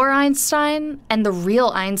 Your Einstein and the real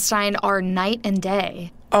Einstein are night and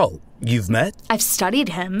day. Oh, you've met? I've studied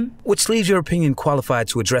him. Which leaves your opinion qualified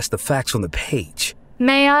to address the facts on the page.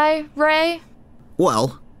 May I, Ray?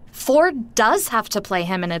 Well? Ford does have to play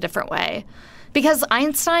him in a different way. Because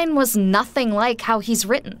Einstein was nothing like how he's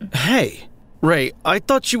written. Hey, Ray, I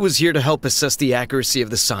thought she was here to help assess the accuracy of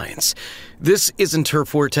the science. This isn't her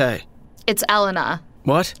forte. It's Elena.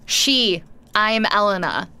 What? I'm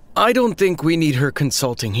Elena. I don't think we need her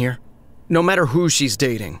consulting here. No matter who she's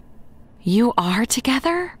dating. You are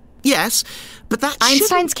together? Yes, but that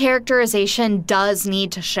Einstein's characterization does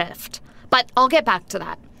need to shift. But I'll get back to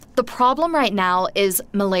that. The problem right now is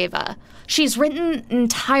Mileva. She's written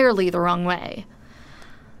entirely the wrong way.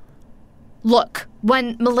 Look,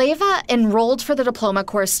 when Mileva enrolled for the diploma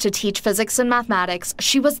course to teach physics and mathematics,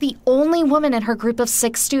 she was the only woman in her group of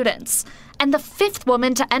 6 students, and the 5th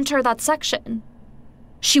woman to enter that section.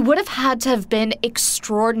 She would have had to have been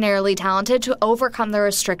extraordinarily talented to overcome the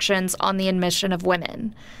restrictions on the admission of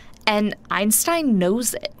women. And Einstein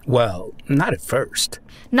knows it. Well, not at first.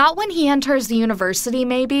 Not when he enters the university,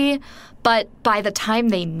 maybe, but by the time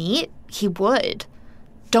they meet, he would.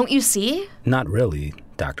 Don't you see? Not really,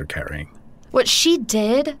 Dr. Kerring. What she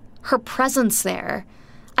did, her presence there,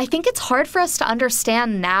 I think it's hard for us to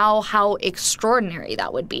understand now how extraordinary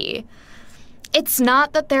that would be. It's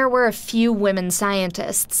not that there were a few women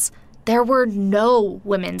scientists. There were no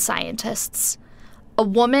women scientists. A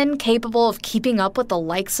woman capable of keeping up with the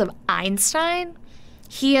likes of Einstein?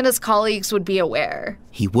 He and his colleagues would be aware.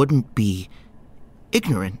 He wouldn't be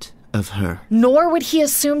ignorant of her. Nor would he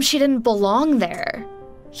assume she didn't belong there.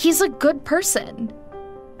 He's a good person.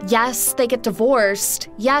 Yes, they get divorced.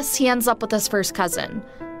 Yes, he ends up with his first cousin.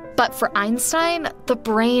 But for Einstein, the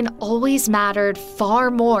brain always mattered far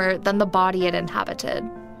more than the body it inhabited.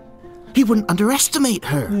 He wouldn't underestimate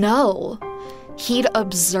her. No. He'd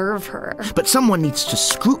observe her. But someone needs to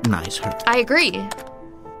scrutinize her. I agree.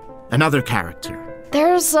 Another character.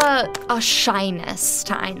 There's a shyness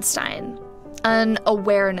to Einstein. An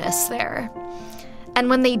awareness there. And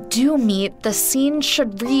when they do meet, the scene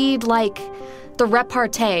should read like the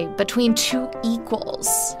repartee between two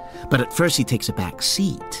equals. But at first he takes a back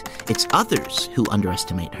seat. It's others who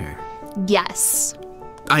underestimate her. Yes.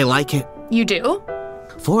 I like it. You do?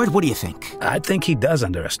 Ford, what do you think? I think he does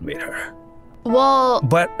underestimate her. Well...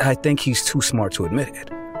 But I think he's too smart to admit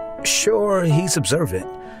it. Sure, he's observant,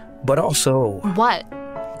 but also... What?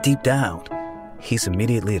 Deep down, he's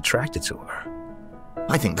immediately attracted to her.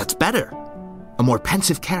 I think that's better. A more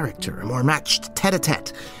pensive character, a more matched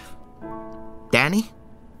tete-a-tete. Danny?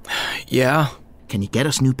 Yeah? Can you get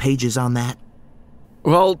us new pages on that?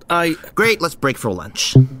 Well, Great, let's break for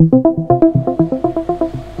lunch.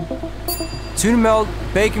 Tuna melt,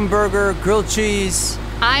 bacon burger, grilled cheese.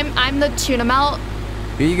 I'm the tuna melt.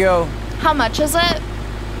 Here you go. How much is it?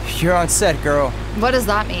 You're on set, girl. What does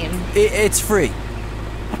that mean? It's free.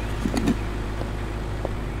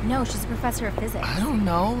 No, she's a professor of physics. I don't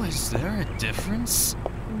know. Is there a difference?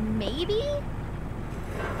 Maybe?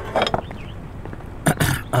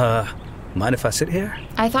 Mind if I sit here?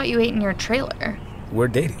 I thought you ate in your trailer. We're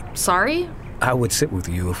dating. Sorry? I would sit with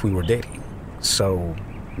you if we were dating. So,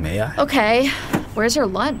 may I? Okay. Where's your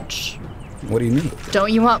lunch? What do you mean?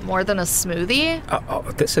 Don't you want more than a smoothie?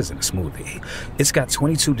 This isn't a smoothie. It's got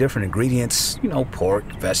 22 different ingredients. You know, pork,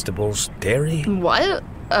 vegetables, dairy. What?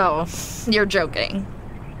 Oh, you're joking.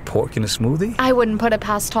 Pork in a smoothie? I wouldn't put it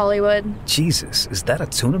past Hollywood. Jesus, is that a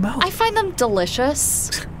tuna melt? I find them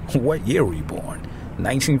delicious. What year were you born?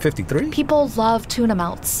 1953? People love tuna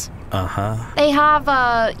melts. Uh-huh. They have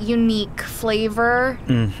a unique flavor,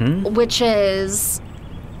 which is...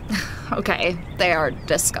 Okay, they are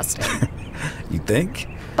disgusting. You think?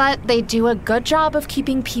 But they do a good job of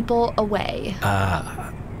keeping people away.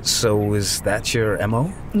 So is that your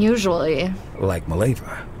MO? Usually. Like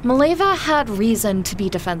Maleva? Maleva had reason to be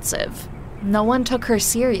defensive. No one took her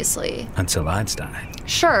seriously. Until Einstein.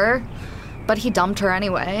 Sure, but he dumped her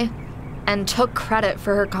anyway. And took credit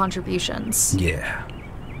for her contributions. Yeah.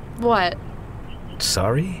 What?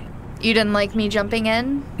 Sorry? You didn't like me jumping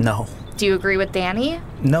in? No. Do you agree with Danny?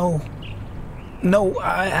 No,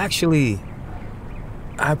 I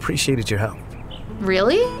appreciated your help.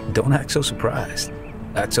 Really? Don't act so surprised.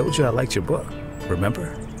 I told you I liked your book,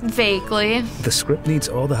 remember? Vaguely. The script needs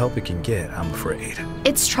all the help it can get, I'm afraid.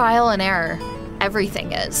 It's trial and error.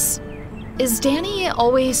 Everything is. Is Danny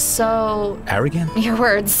always so... Arrogant? Your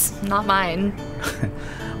words, not mine.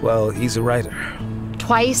 Well, he's a writer.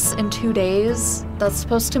 Twice in 2 days? That's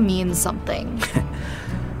supposed to mean something.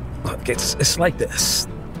 Look, it's like this.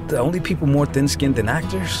 The only people more thin-skinned than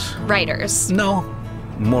actors? Writers. No,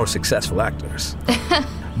 more successful actors.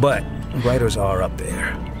 But writers are up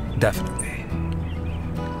there, definitely.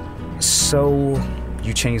 So,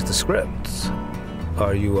 you changed the script.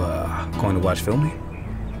 Are you going to watch filming?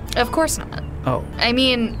 Of course not. Oh. I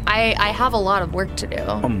mean, I have a lot of work to do.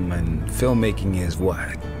 And filmmaking is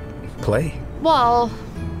what? Play? Well,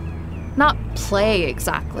 not play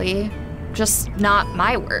exactly. Just not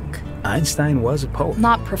my work. Einstein was a poet.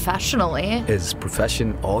 Not professionally. Is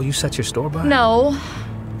profession all you set your store by? No,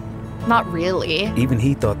 not really. Even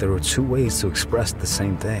he thought there were two ways to express the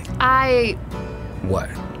same thing. What?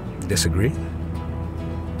 Disagree?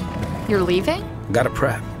 You're leaving? Gotta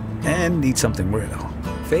prep and need something real.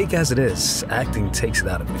 Fake as it is, acting takes it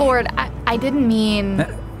out of me. Ford, I didn't mean...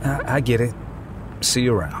 I get it. See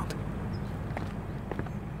you around.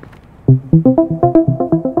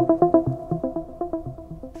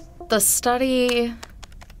 The study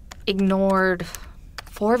ignored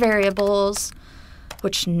 4 variables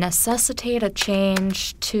which necessitate a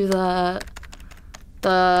change to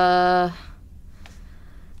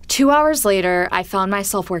 2 hours later, I found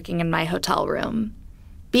myself working in my hotel room.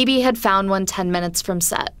 BB had found one 10 minutes from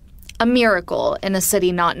set. A miracle in a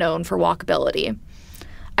city not known for walkability.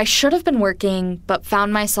 I should have been working, but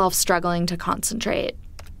found myself struggling to concentrate.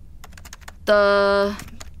 The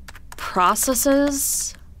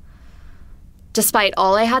processes... Despite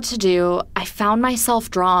all I had to do, I found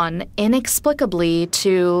myself drawn, inexplicably,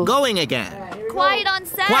 to... Going again. Quiet on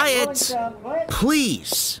set. Quiet.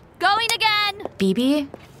 Please. Going again. BB?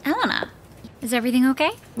 Elena, is everything okay?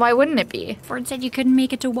 Why wouldn't it be? Ford said you couldn't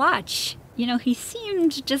make it to watch. You know, he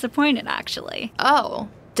seemed disappointed, actually. Oh,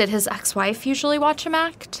 did his ex-wife usually watch him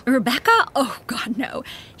act? Rebecca? Oh, God, no.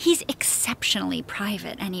 He's exceptionally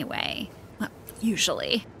private anyway. Well,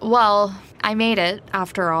 usually. Well, I made it,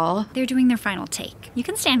 after all. They're doing their final take. You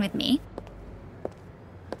can stand with me.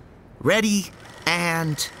 Ready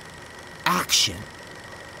and action.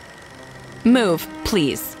 Move,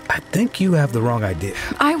 please. I think you have the wrong idea.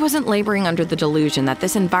 I wasn't laboring under the delusion that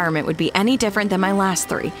this environment would be any different than my last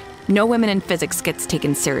 3. No women in physics gets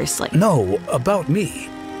taken seriously. No, about me.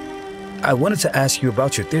 I wanted to ask you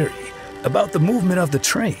about your theory, about the movement of the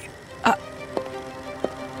train.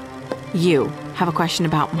 You have a question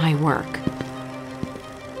about my work.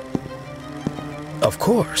 Of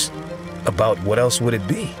course. About what else would it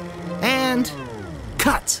be? And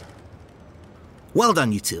cut. Well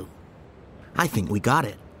done, you two. I think we got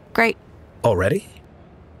it. Great. Already?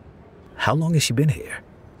 How long has she been here?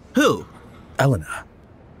 Who? Elena.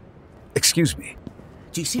 Excuse me.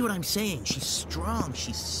 Do you see what I'm saying? She's strong,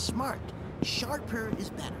 she's smart. Sharper is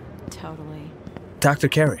better. Totally. Dr.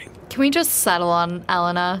 Kerring. Can we just settle on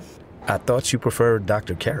Elena? I thought you preferred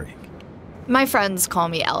Dr. Kerring. My friends call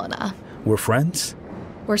me Elena. We're friends?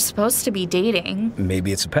 We're supposed to be dating.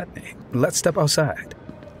 Maybe it's a pet name. Let's step outside.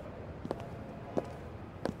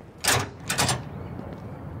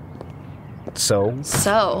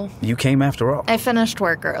 So? You came after all. I finished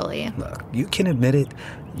work early. Look, you can admit it.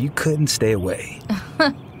 You couldn't stay away.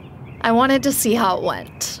 I wanted to see how it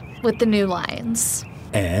went with the new lines.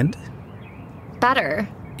 And? Better.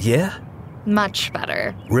 Yeah? Much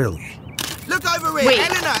better. Really? Look over here, Wait,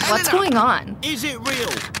 Elena, what's going on? Is it real?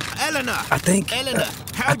 Elena! I think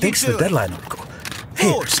it's the deadline article.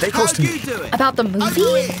 Here, stay close to me. About the movie?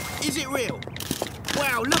 Over here. Is it real?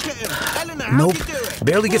 Wow, look at him. Elena, how Nope, do you do it?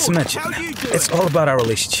 barely gets mentioned. It's all about our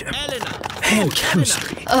relationship. And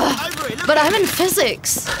chemistry. But I'm in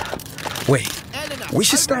physics. Wait, we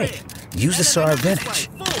should stay. Use this to our advantage.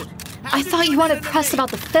 I thought you wanted press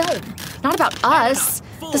about the film, not about us.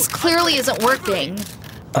 This clearly isn't working.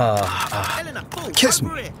 Kiss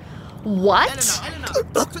me. What?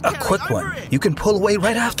 A quick one. You can pull away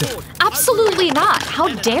right after. Absolutely not. How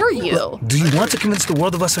dare you? Do you want to convince the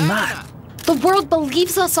world of us or not? The world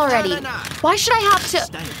believes us already. Why should I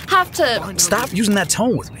have to... Stop using that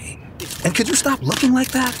tone with me. And could you stop looking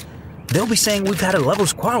like that? They'll be saying we've had a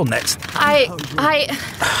lovers' quarrel next.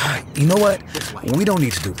 You know what? We don't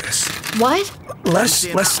need to do this. What?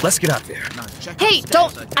 Let's get out there. Hey,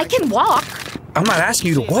 don't... I can walk. I'm not asking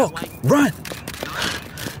you to walk. Run.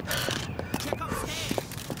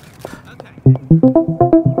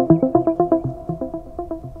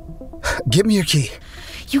 Give me your key.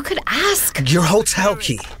 You could ask. Your hotel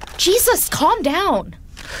key. Jesus, calm down.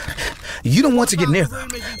 You don't want to get near them.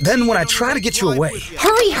 Then when I try to get you away...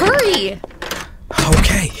 Hurry!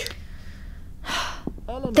 Okay.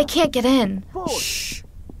 They can't get in. Shh.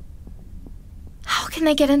 How can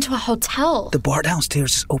they get into a hotel? The bar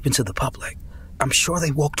downstairs is open to the public. I'm sure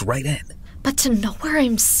they walked right in. But to know where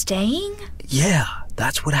I'm staying? Yeah,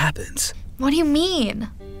 that's what happens. What do you mean?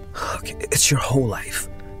 Look, it's your whole life.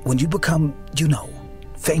 When you become,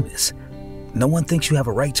 famous, no one thinks you have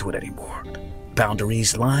a right to it anymore.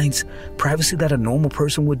 Boundaries, lines, privacy that a normal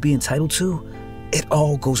person would be entitled to, it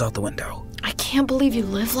all goes out the window. I can't believe you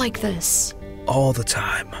live like this. All the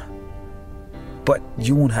time. But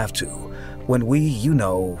you won't have to. When we,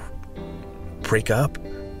 break up,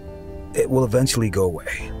 it will eventually go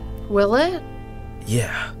away. Will it?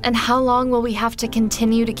 Yeah. And how long will we have to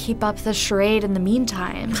continue to keep up the charade in the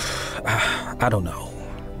meantime? I don't know.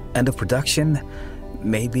 End of production?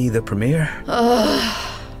 Maybe the premiere?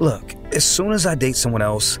 Look, as soon as I date someone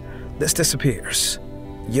else, this disappears.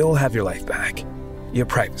 You'll have your life back. Your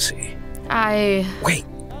privacy. Wait.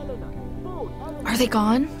 Are they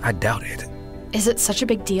gone? I doubt it. Is it such a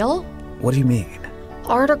big deal? What do you mean?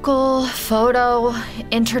 Article, photo,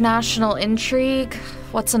 international intrigue.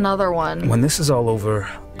 What's another one? When this is all over,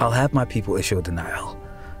 I'll have my people issue a denial.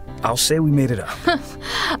 I'll say we made it up.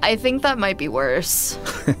 I think that might be worse.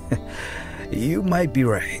 You might be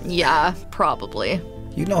right. Yeah, probably.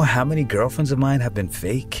 You know how many girlfriends of mine have been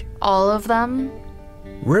fake? All of them?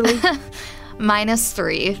 Really?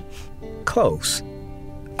 -3. Close.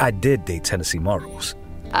 I did date Tennessee Morrows.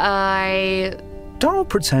 Don't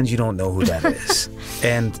pretend you don't know who that is.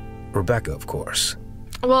 And Rebecca, of course.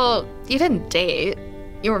 Well, you didn't date.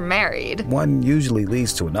 You were married. One usually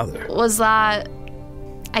leads to another. Was that...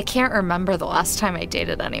 I can't remember the last time I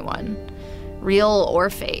dated anyone. Real or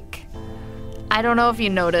fake. I don't know if you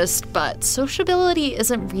noticed, but sociability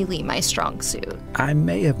isn't really my strong suit. I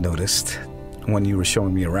may have noticed when you were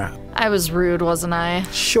showing me around. I was rude, wasn't I?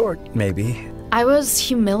 Short, maybe. I was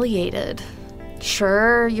humiliated.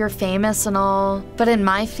 Sure, you're famous and all, but in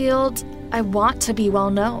my field, I want to be well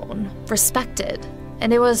known, respected.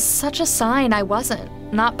 And it was such a sign I wasn't.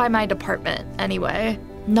 Not by my department, anyway.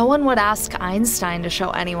 No one would ask Einstein to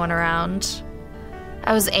show anyone around.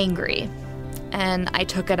 I was angry, and I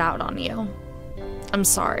took it out on you. I'm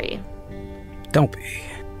sorry. Don't be.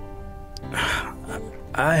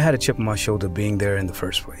 I had a chip on my shoulder being there in the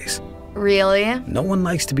first place. Really? No one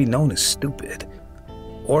likes to be known as stupid,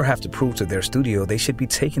 or have to prove to their studio they should be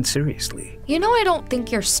taken seriously. You know I don't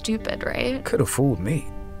think you're stupid, right? Could have fooled me.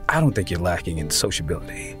 I don't think you're lacking in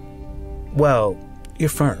sociability. Well, you're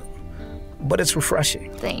firm, but it's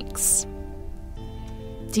refreshing. Thanks.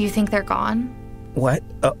 Do you think they're gone? What?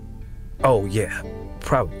 Oh, yeah,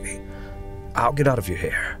 probably. I'll get out of your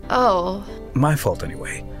hair. Oh. My fault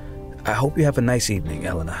anyway. I hope you have a nice evening,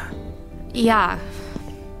 Elena. Yeah,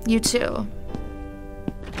 you too.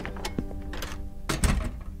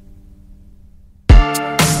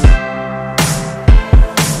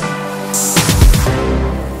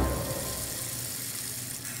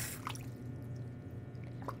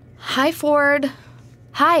 Hi, Ford.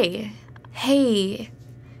 Hi. Hey.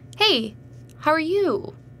 Hey, how are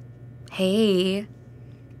you? Hey.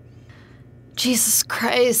 Jesus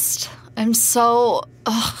Christ. I'm so...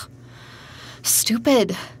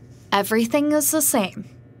 stupid. Everything is the same.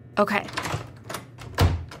 Okay.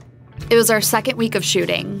 It was our second week of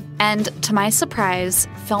shooting, and to my surprise,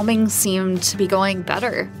 filming seemed to be going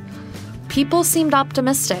better. People seemed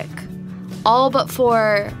optimistic. All but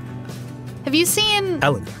for... Have you seen...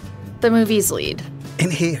 Elena. The movie's lead.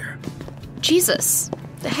 In here. Jesus.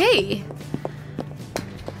 Hey.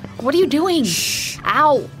 What are you doing? Shh.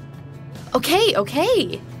 Ow.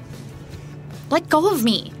 Okay. Let go of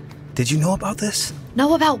me. Did you know about this?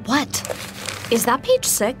 Know about what? Is that page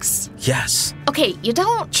 6? Yes. Okay, you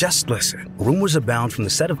don't... Just listen. Rumors abound from the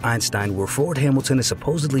set of Einstein where Ford Hamilton is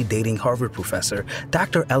supposedly dating Harvard professor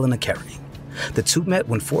Dr. Elena Kerring. The two met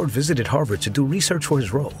when Ford visited Harvard to do research for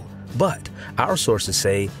his role. But our sources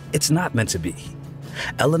say it's not meant to be.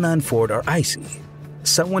 Elena and Ford are icy.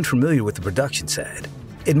 Someone familiar with the production said.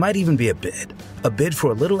 It might even be a bid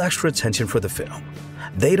for a little extra attention for the film.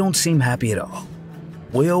 They don't seem happy at all.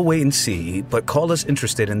 We'll wait and see, but call us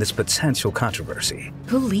interested in this potential controversy.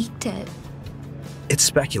 Who leaked it? It's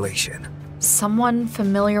speculation. Someone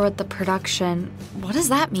familiar with the production. What does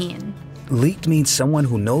that mean? Leaked means someone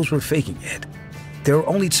who knows we're faking it. There are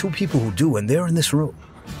only 2 people who do, and they're in this room.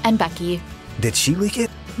 And Becky. Did she leak it?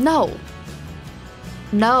 No.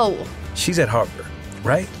 She's at Harvard,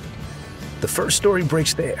 right? The first story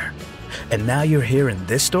breaks there. And now you're here and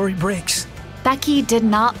this story breaks? Becky did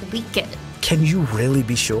not leak it. Can you really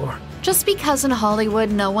be sure? Just because in Hollywood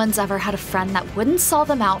no one's ever had a friend that wouldn't sell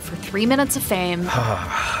them out for 3 minutes of fame.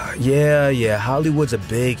 Yeah, Hollywood's a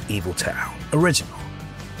big evil town. Original.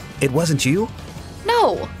 It wasn't you?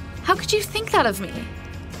 No. How could you think that of me?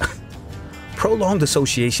 Prolonged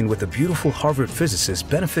association with a beautiful Harvard physicist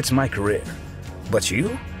benefits my career. But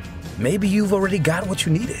you? Maybe you've already got what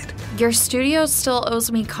you needed. Your studio still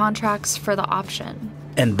owes me contracts for the option.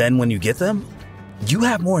 And then when you get them, you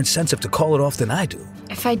have more incentive to call it off than I do.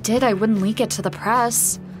 If I did, I wouldn't leak it to the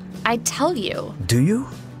press. I'd tell you. Do you?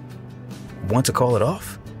 Want to call it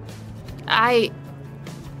off?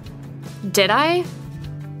 Did I?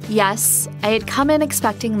 Yes, I had come in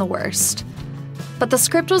expecting the worst. But the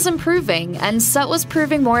script was improving, and set was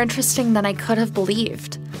proving more interesting than I could have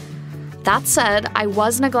believed. That said, I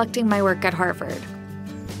was neglecting my work at Harvard.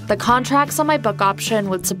 The contracts on my book option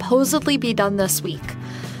would supposedly be done this week.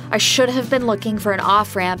 I should have been looking for an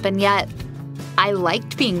off-ramp, and yet I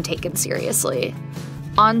liked being taken seriously.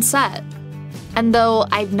 On set. And though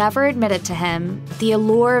I'd never admitted to him, the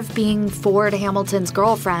allure of being Ford Hamilton's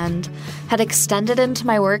girlfriend had extended into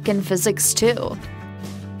my work in physics too.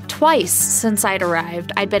 Twice since I'd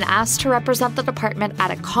arrived, I'd been asked to represent the department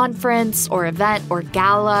at a conference or event or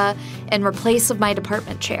gala in replace of my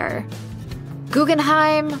department chair.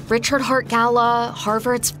 Guggenheim, Richard Hart Gala,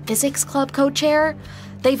 Harvard's physics club co-chair,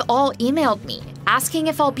 they've all emailed me, asking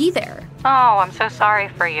if I'll be there. Oh, I'm so sorry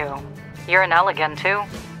for you. You're an elegant too.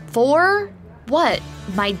 4? What?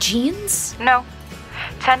 My genes? No.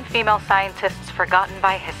 10 female scientists forgotten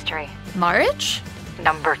by history. Marriage?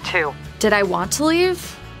 Number 2. Did I want to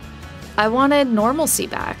leave? I wanted normalcy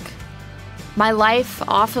back. My life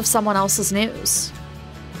off of someone else's news.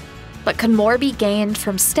 But could more be gained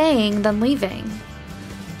from staying than leaving?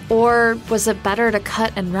 Or was it better to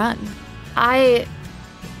cut and run?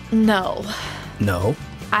 No. No?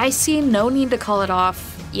 I see no need to call it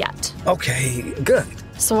off yet. Okay, good.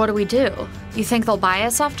 So what do we do? You think they'll buy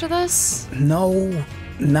us after this? No,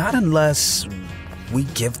 not unless we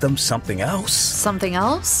give them something else. Something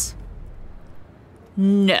else?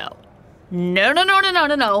 No.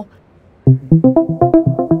 No.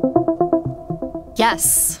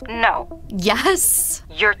 Yes. No. Yes.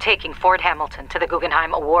 You're taking Ford Hamilton to the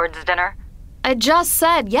Guggenheim Awards dinner? I just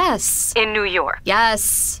said yes. In New York?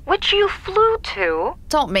 Yes. Which you flew to?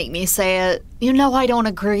 Don't make me say it. You know I don't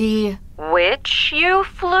agree. Which you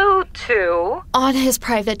flew to? On his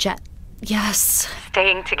private jet. Yes.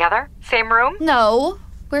 Staying together? Same room? No.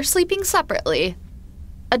 We're sleeping separately.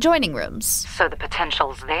 Adjoining rooms. So the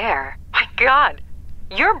potential's there. My God.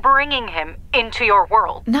 You're bringing him into your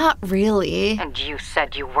world. Not really. And you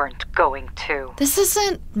said you weren't going to. This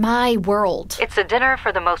isn't my world. It's a dinner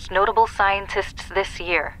for the most notable scientists this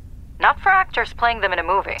year. Not for actors playing them in a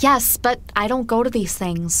movie. Yes, but I don't go to these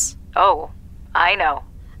things. Oh, I know.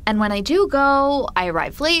 And when I do go, I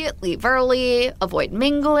arrive late, leave early, avoid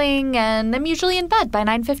mingling, and I'm usually in bed by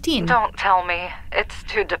 9:15. Don't tell me. It's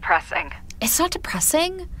too depressing. It's not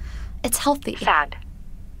depressing. It's healthy. Sad.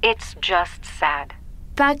 It's just sad.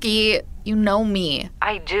 Becky, you know me.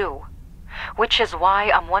 I do. Which is why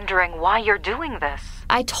I'm wondering why you're doing this.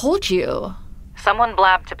 I told you. Someone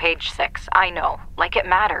blabbed to page 6. I know. Like it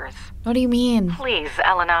matters. What do you mean? Please,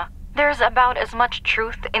 Elena. There's about as much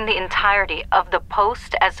truth in the entirety of the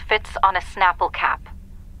post as fits on a Snapple cap.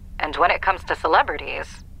 And when it comes to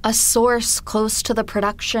celebrities... A source close to the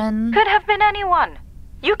production. Could have been anyone.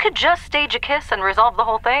 You could just stage a kiss and resolve the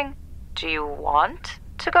whole thing. Do you want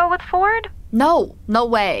to go with Ford? No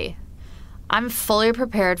way. I'm fully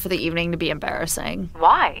prepared for the evening to be embarrassing.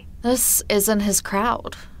 Why? This isn't his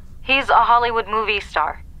crowd. He's a Hollywood movie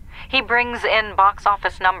star. He brings in box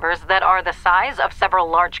office numbers that are the size of several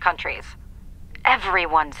large countries.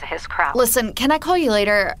 Everyone's his crowd. Listen, can I call you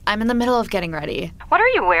later? I'm in the middle of getting ready. What are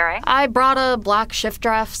you wearing? I brought a black shift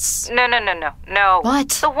dress. No. What?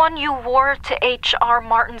 The one you wore to H.R.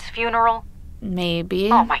 Martin's funeral? Maybe.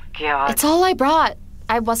 Oh my God. It's all I brought.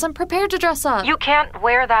 I wasn't prepared to dress up. You can't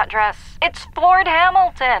wear that dress. It's Ford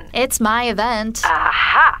Hamilton. It's my event.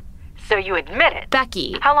 Aha! So you admit it.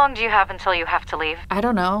 Becky. How long do you have until you have to leave? I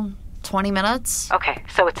don't know. 20 minutes? Okay,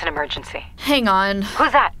 so it's an emergency. Hang on.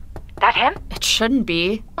 Who's that? That him? It shouldn't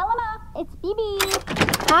be. Elena, it's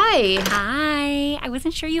BB. Hi. Hi. I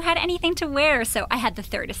wasn't sure you had anything to wear, so I had the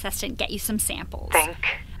third assistant get you some samples. Thank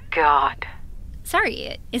God.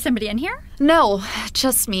 Sorry, is somebody in here? No,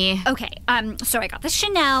 just me. Okay, so I got this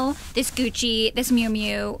Chanel, this Gucci, this Miu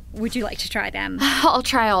Miu. Would you like to try them? I'll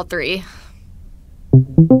try all 3.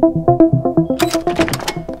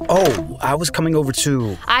 Oh, I was coming over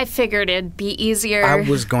to... I figured it'd be easier. I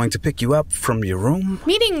was going to pick you up from your room.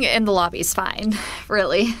 Meeting in the lobby's fine,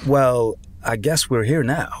 really. Well, I guess we're here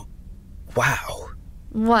now. Wow.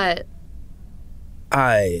 What?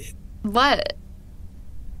 What?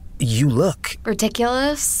 You look...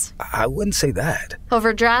 Ridiculous? I wouldn't say that.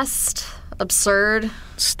 Overdressed? Absurd?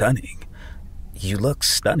 Stunning. You look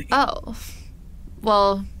stunning. Oh.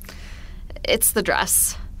 Well, it's the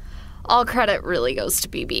dress. All credit really goes to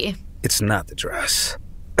BB. It's not the dress.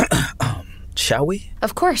 Shall we?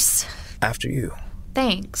 Of course. After you.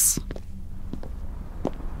 Thanks.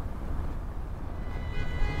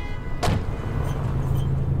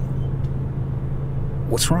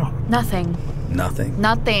 What's wrong? Nothing.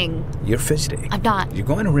 Nothing? You're fidgeting. I'm not. You're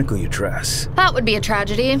going to wrinkle your dress. That would be a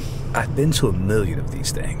tragedy. I've been to 1,000,000 of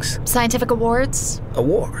these things. Scientific awards?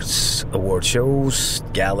 Awards. Award shows,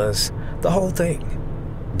 galas, the whole thing.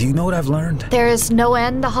 Do you know what I've learned? There is no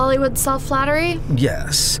end to Hollywood self-flattery?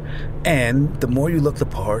 Yes. And the more you look the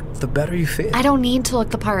part, the better you feel. I don't need to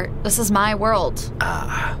look the part. This is my world.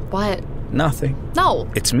 Ah. What? Nothing. No.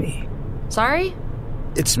 It's me. Sorry?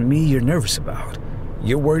 It's me you're nervous about.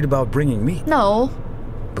 You're worried about bringing me. No.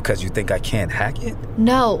 Because you think I can't hack it?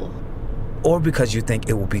 No. Or because you think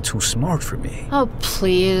it will be too smart for me? Oh,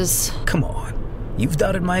 please. Come on. You've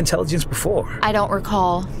doubted my intelligence before. I don't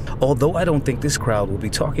recall. Although I don't think this crowd will be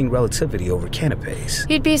talking relativity over canapes.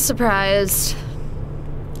 You'd be surprised.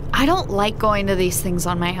 I don't like going to these things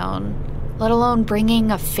on my own, let alone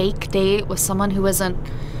bringing a fake date with someone who isn't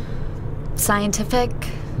scientific.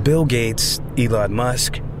 Bill Gates, Elon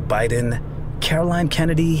Musk, Biden, Caroline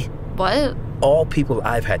Kennedy. What? All people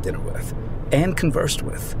I've had dinner with and conversed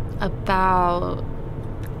with. About...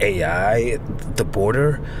 AI, the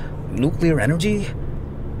border, nuclear energy.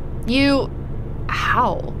 You...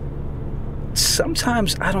 how?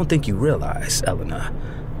 Sometimes I don't think you realize, Elena.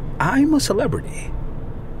 I'm a celebrity.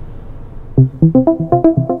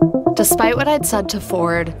 Despite what I'd said to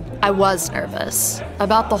Ford, I was nervous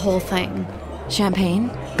about the whole thing. Champagne?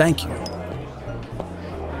 Thank you.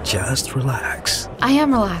 Just relax. I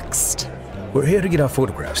am relaxed. We're here to get our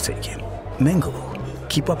photographs taken. Mingle.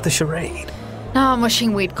 Keep up the charade. Now I'm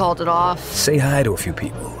wishing we'd called it off. Say hi to a few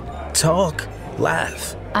people. Talk.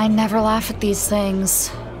 Laugh. I never laugh at these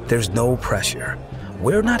things. There's no pressure.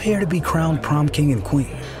 We're not here to be crowned prom king and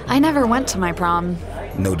queen. I never went to my prom.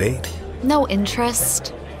 No date? No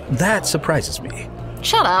interest. That surprises me.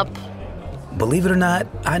 Shut up. Believe it or not,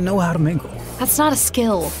 I know how to mingle. That's not a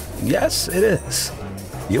skill. Yes, it is.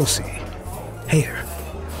 You'll see. Here,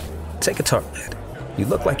 take a tartlet. You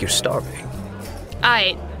look like you're starving.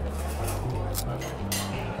 Aight.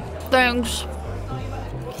 Thanks.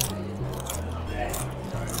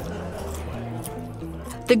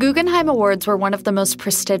 The Guggenheim Awards were one of the most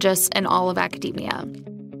prestigious in all of academia.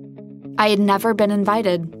 I had never been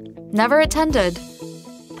invited, never attended.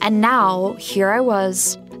 And now, here I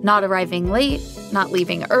was, not arriving late, not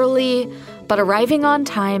leaving early, but arriving on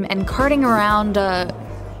time and carting around a...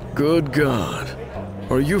 Good God.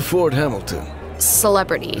 Are you Ford Hamilton?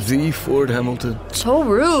 Celebrity. The Ford Hamilton? So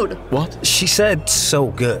rude. What? She said so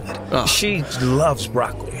good. She loves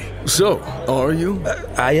broccoli. So, are you?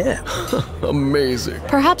 I am. Amazing.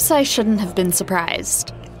 Perhaps I shouldn't have been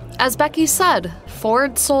surprised. As Becky said,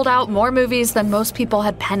 Ford sold out more movies than most people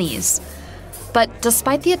had pennies. But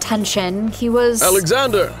despite the attention, he was...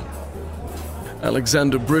 Alexander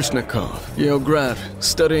Brishnikov, Yale grad,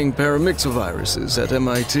 studying paramyxoviruses at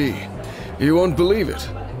MIT. You won't believe it.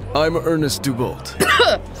 I'm Ernest Dubolt,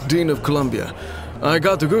 Dean of Columbia. I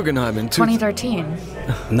got to Guggenheim in 2013.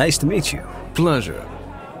 Nice to meet you. Pleasure.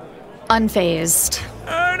 Unfazed.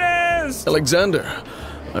 Ernest! Alexander,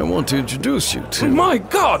 I want to introduce you to... My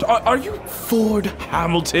God, are you Ford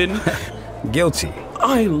Hamilton? Guilty.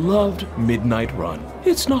 I loved Midnight Run.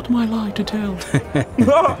 It's not my lie to tell.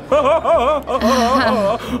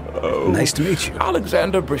 Nice to meet you.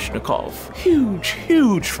 Alexander Brishnikov.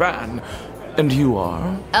 Huge fan. And you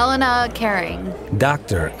are? Elena Kerring.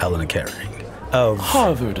 Dr. Elena Kerring. Of...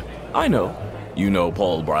 Harvard. I know. You know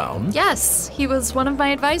Paul Brown? Yes, he was one of my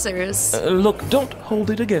advisors. Look, don't hold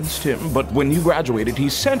it against him, but when you graduated, he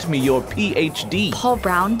sent me your PhD. Paul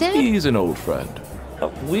Brown did? He's an old friend.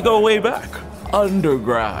 We go way back.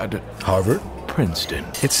 Undergrad. Harvard? Princeton.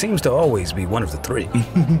 It seems to always be one of the three.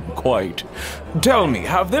 Quite. Tell me,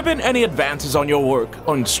 have there been any advances on your work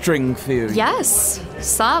on string theory? Yes,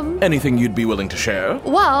 some. Anything you'd be willing to share?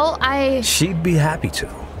 Well, She'd be happy to.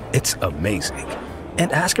 It's amazing.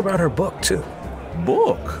 And ask about her book, too.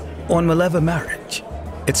 Book? On Mileva marriage.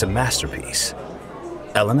 It's a masterpiece.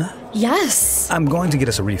 Elena? Yes. I'm going to get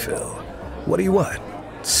us a refill. What do you want?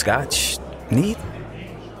 Scotch? Neat?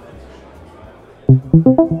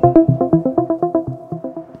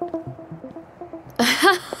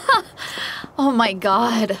 Oh my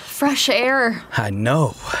God, fresh air. I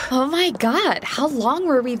know. Oh my God, how long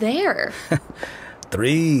were we there?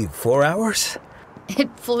 3-4 hours?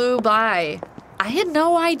 It flew by. I had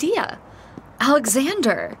no idea.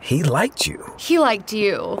 Alexander. He liked you. He liked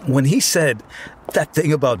you. When he said that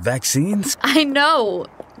thing about vaccines? I know.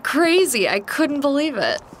 Crazy, I couldn't believe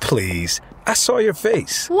it. Please, I saw your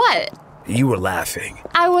face. What? You were laughing.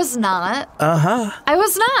 I was not. Uh-huh. I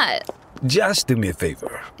was not. Just do me a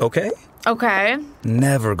favor, okay? Okay.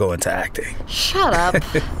 Never go into acting. Shut up.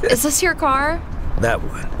 Is this your car? That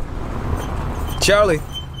one. Charlie.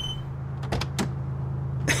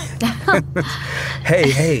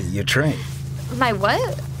 Hey, your train. My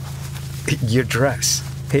what? Your dress.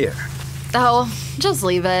 Here. Oh, just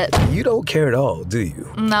leave it. You don't care at all, do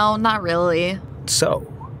you? No, not really. So?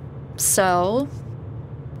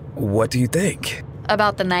 What do you think?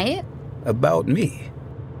 About the night? About me.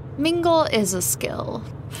 Mingle is a skill.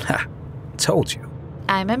 Ha, told you.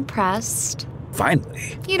 I'm impressed.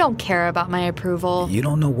 Finally. You don't care about my approval. You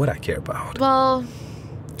don't know what I care about. Well,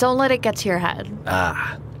 don't let it get to your head.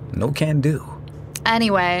 No can do.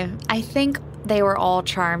 Anyway, I think they were all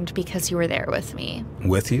charmed because you were there with me.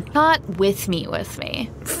 With you? Not with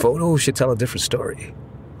me. Photos should tell a different story.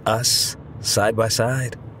 Us, side by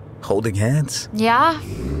side, holding hands. Yeah,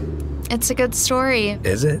 it's a good story.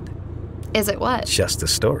 Is it? Is it what? Just a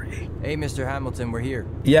story. Hey, Mr. Hamilton, we're here.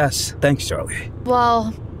 Yes, thanks, Charlie.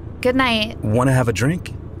 Well, good night. Want to have a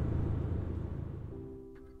drink?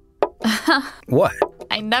 What?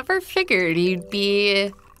 I never figured you'd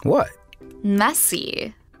be... What?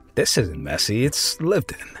 Messy. This isn't messy, it's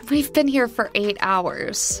lived in. We've been here for 8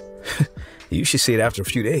 hours. You should see it after a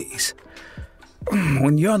few days.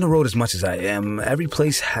 When you're on the road as much as I am, every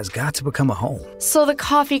place has got to become a home. So the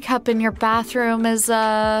coffee cup in your bathroom is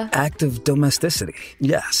a... Act of domesticity,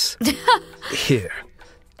 yes. Here.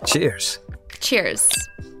 Cheers. Cheers.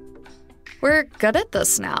 We're good at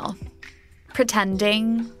this now.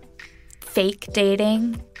 Pretending. Fake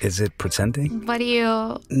dating. Is it pretending? What do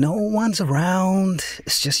you... No one's around.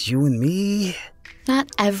 It's just you and me. Not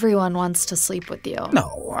everyone wants to sleep with you.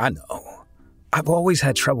 No, I know. I've always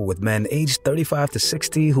had trouble with men aged 35 to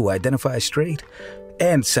 60 who identify as straight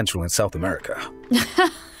and Central and South America.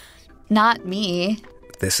 Not me.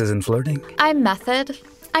 This isn't flirting? I'm method.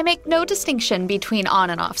 I make no distinction between on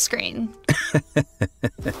and off screen.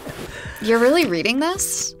 You're really reading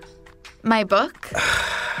this? My book?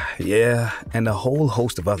 Yeah, and a whole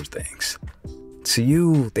host of other things. To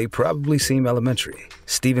you, they probably seem elementary.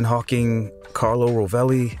 Stephen Hawking, Carlo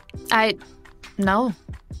Rovelli. No,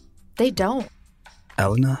 they don't.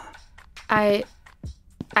 Elena?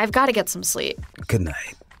 I've got to get some sleep. Good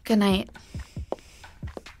night. Good night.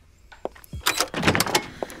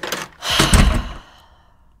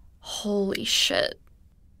 Holy shit.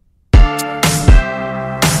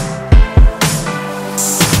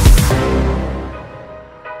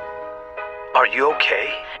 Are you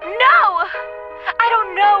okay? No! I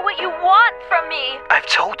don't know what you want from me. I've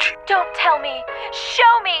told you. Don't tell me.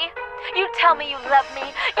 Show me. You tell me you love me.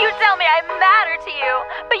 You tell me I matter to you.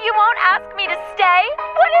 But you won't ask me to stay?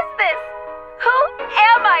 What is this? Who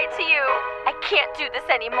am I to you? I can't do this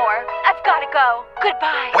anymore. I've got to go.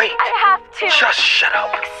 Goodbye. Wait. I have to. Just shut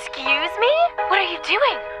up. Excuse me? What are you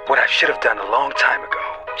doing? What I should have done a long time ago.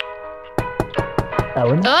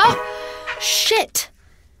 Ellen? Oh, shit.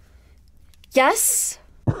 Yes?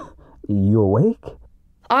 You awake?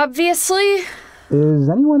 Obviously. Is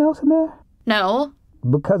anyone else in there? No.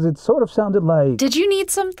 Because it sort of sounded like... Did you need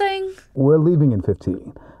something? We're leaving in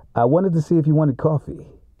 15. I wanted to see if you wanted coffee.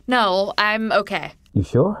 No, I'm okay. You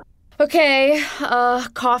sure? Okay,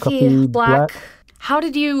 coffee, black. How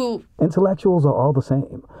did you... Intellectuals are all the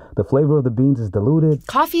same. The flavor of the beans is diluted.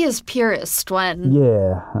 Coffee is purest when...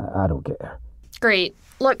 Yeah, I don't care. Great.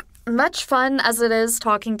 Look, much fun as it is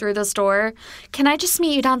talking through this door, can I just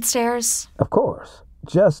meet you downstairs? Of course.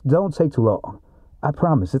 Just don't take too long. I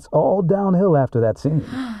promise, it's all downhill after that scene.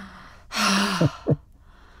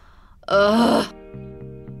 Ugh.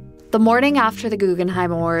 The morning after the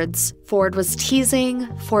Guggenheim Awards, Ford was teasing,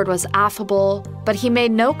 Ford was affable, but he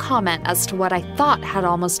made no comment as to what I thought had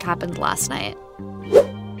almost happened last night.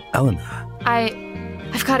 Elena.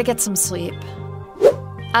 I've got to get some sleep.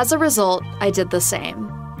 As a result, I did the same.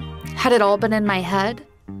 Had it all been in my head?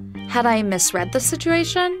 Had I misread the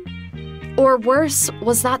situation? Or worse,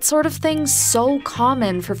 was that sort of thing so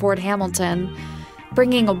common for Ford Hamilton?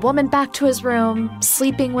 Bringing a woman back to his room,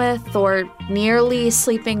 sleeping with, or nearly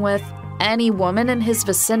sleeping with, any woman in his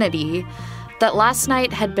vicinity, that last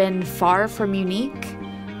night had been far from unique,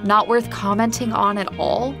 not worth commenting on at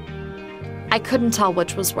all? I couldn't tell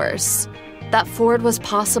which was worse. That Ford was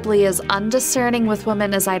possibly as undiscerning with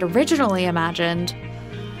women as I'd originally imagined,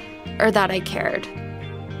 or that I cared.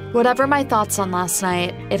 Whatever my thoughts on last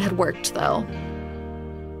night, it had worked, though.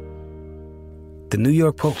 The New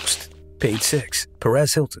York Post, page 6,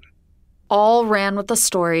 Perez Hilton. All ran with the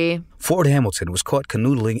story. Ford Hamilton was caught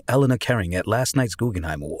canoodling Elena Kerring at last night's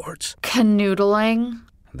Guggenheim Awards. Canoodling?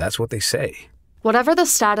 That's what they say. Whatever the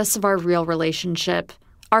status of our real relationship,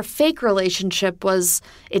 our fake relationship was,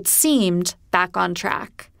 it seemed, back on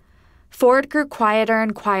track. Ford grew quieter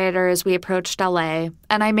and quieter as we approached LA,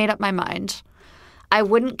 and I made up my mind. I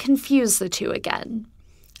wouldn't confuse the two again.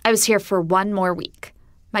 I was here for one more week.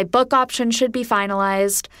 My book option should be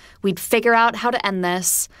finalized. We'd figure out how to end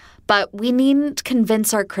this, but we needn't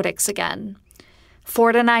convince our critics again.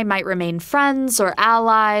 Ford and I might remain friends or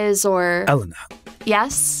allies or... Elena.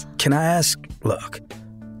 Yes? Can I ask, look,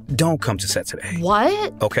 don't come to set today.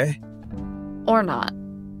 What? Okay? Or not.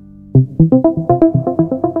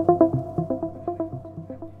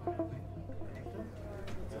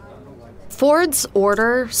 Ford's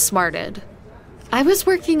order smarted. I was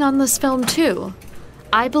working on this film too.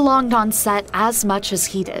 I belonged on set as much as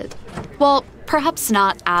he did. Well, perhaps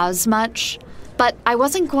not as much, but I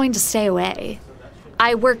wasn't going to stay away.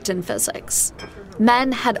 I worked in physics.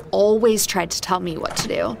 Men had always tried to tell me what to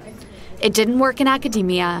do. It didn't work in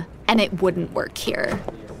academia, and it wouldn't work here.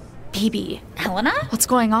 Baby. Elena? What's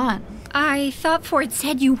going on? I thought Ford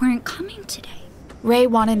said you weren't coming today. Ray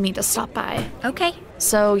wanted me to stop by. Okay.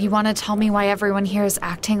 So you want to tell me why everyone here is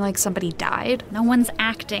acting like somebody died? No one's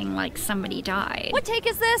acting like somebody died. What take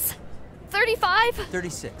is this? 35?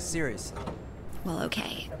 36, seriously. Well,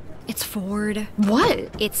 okay. It's Ford.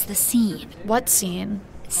 What? It's the scene. What scene?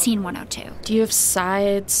 Scene 102. Do you have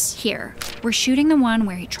sides? Here. We're shooting the one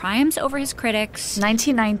where he triumphs over his critics.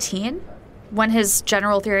 1919? When his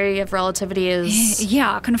general theory of relativity is...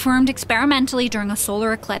 Yeah, confirmed experimentally during a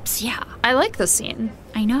solar eclipse, yeah. I like the scene.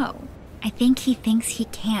 I know. I think he thinks he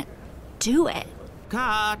can't do it.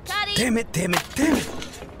 Cut! Cutty! Damn it, damn it, damn it.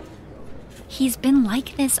 He's been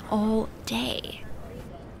like this all day.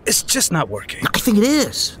 It's just not working. I think it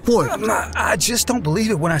is. Ford. I just don't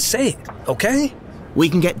believe it when I say it, okay? We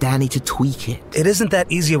can get Danny to tweak it. It isn't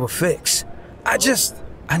that easy of a fix. I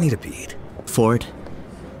need a beat. Ford,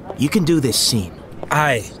 you can do this scene.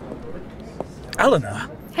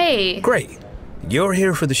 Elena. Hey. Great. You're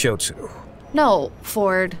here for the show too. No,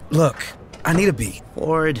 Ford. Look, I need a beat.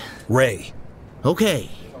 Ford. Ray.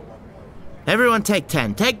 Okay. Everyone take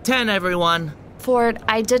 10. Take 10, everyone. Ford,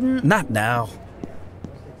 I didn't... Not now.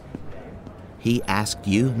 He asked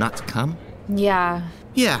you not to come? Yeah.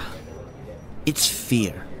 Yeah. It's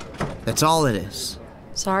fear. That's all it is.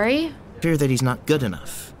 Sorry? Fear that he's not good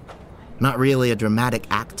enough. Not really a dramatic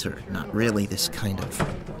actor. Not really this kind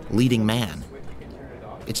of leading man.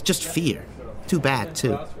 It's just fear. Too bad,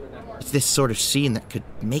 too. It's this sort of scene that could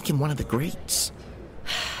make him one of the greats.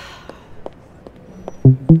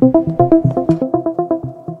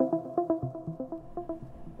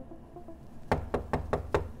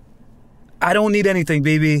 I don't need anything,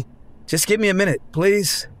 BB. Just give me a minute,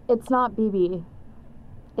 please. It's not BB.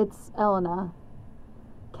 It's Elena.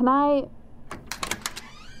 Can I...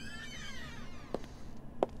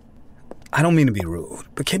 I don't mean to be rude,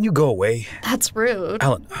 but can you go away? That's rude.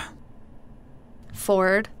 Elena.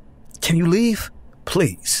 Ford. Can you leave?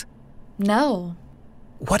 Please. No.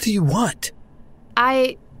 What do you want?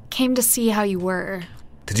 I came to see how you were.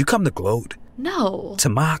 Did you come to gloat? No. To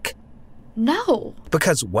mock? No.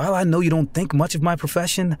 Because while I know you don't think much of my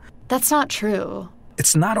profession... That's not true.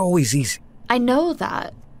 It's not always easy. I know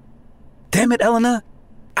that. Damn it, Elena.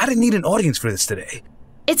 I didn't need an audience for this today.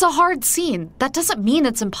 It's a hard scene. That doesn't mean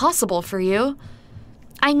it's impossible for you.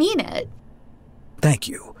 I mean it. Thank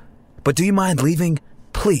you. But do you mind leaving?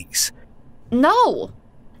 Please. No.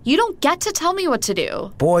 You don't get to tell me what to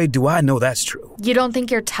do. Boy, do I know that's true. You don't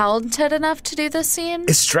think you're talented enough to do this scene?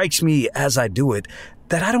 It strikes me as I do it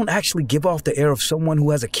that I don't actually give off the air of someone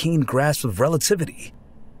who has a keen grasp of relativity.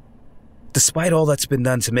 Despite all that's been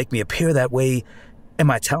done to make me appear that way,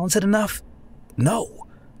 am I talented enough? No.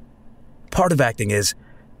 Part of acting is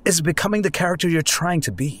becoming the character you're trying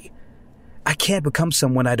to be. I can't become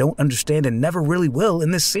someone I don't understand and never really will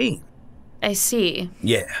in this scene. I see.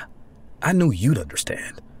 Yeah, I knew you'd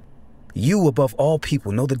understand. You, above all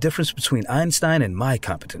people, know the difference between Einstein and my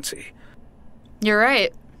competency. You're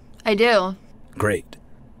right. I do. Great.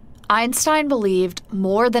 Einstein believed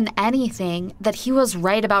more than anything that he was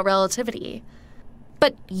right about relativity.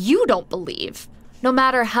 But you don't believe, no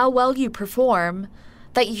matter how well you perform,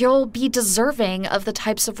 that you'll be deserving of the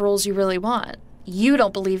types of roles you really want. You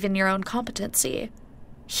don't believe in your own competency.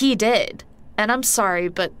 He did. And I'm sorry,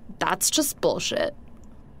 but that's just bullshit.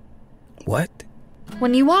 What?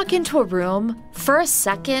 When you walk into a room, for a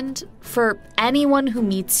second, for anyone who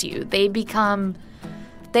meets you, they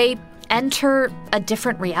enter a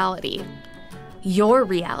different reality. Your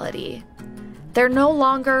reality. They're no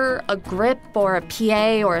longer a grip or a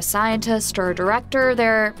PA or a scientist or a director.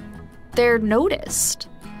 They're noticed.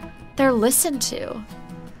 They're listened to.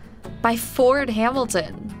 By Ford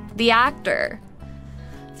Hamilton, the actor.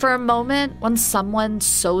 For a moment, when someone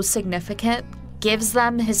so significant gives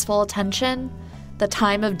them his full attention, the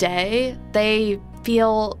time of day, they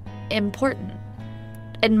feel important,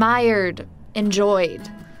 admired, enjoyed.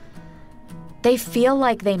 They feel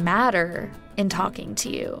like they matter in talking to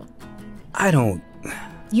you. I don't...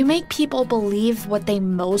 You make people believe what they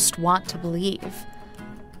most want to believe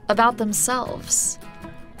about themselves.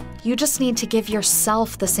 You just need to give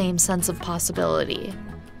yourself the same sense of possibility.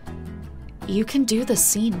 You can do this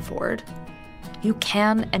scene, Ford. You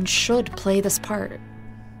can and should play this part.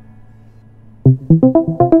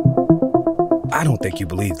 I don't think you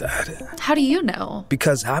believe that. How do you know?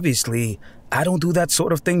 Because obviously, I don't do that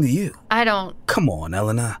sort of thing to you. I don't... Come on,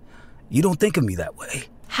 Elena. You don't think of me that way.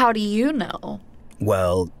 How do you know?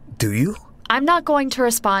 Well, do you? I'm not going to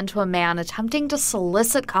respond to a man attempting to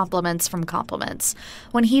solicit compliments from compliments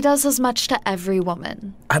when he does as much to every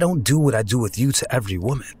woman. I don't do what I do with you to every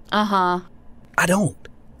woman. Uh-huh. I don't.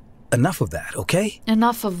 Enough of that, okay?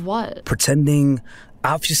 Enough of what? Pretending,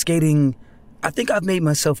 obfuscating. I think I've made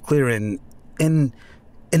myself clear in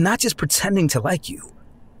And not just pretending to like you.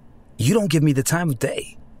 You don't give me the time of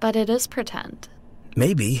day. But it is pretend.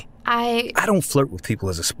 Maybe. I don't flirt with people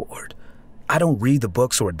as a sport. I don't read the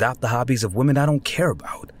books or adopt the hobbies of women I don't care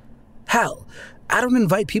about. Hell, I don't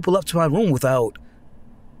invite people up to my room without...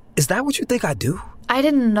 Is that what you think I do? I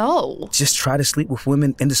didn't know. Just try to sleep with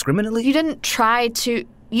women indiscriminately? You didn't try to...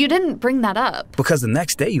 You didn't bring that up. Because the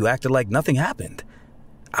next day you acted like nothing happened.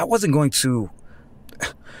 I wasn't going to...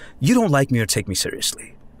 You don't like me or take me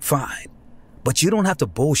seriously. Fine. But you don't have to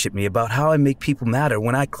bullshit me about how I make people matter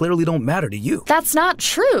when I clearly don't matter to you. That's not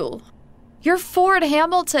true. You're Ford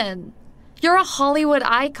Hamilton. You're a Hollywood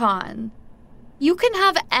icon. You can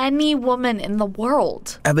have any woman in the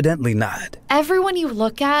world. Evidently not. Everyone you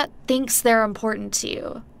look at thinks they're important to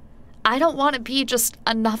you. I don't want to be just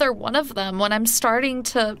another one of them when I'm starting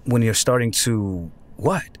to... When you're starting to...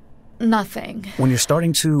 What? Nothing. When you're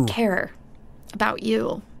starting to... Care about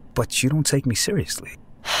you. But you don't take me seriously.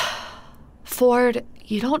 Ford,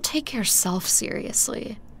 you don't take yourself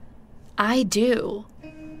seriously. I do.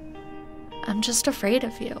 I'm just afraid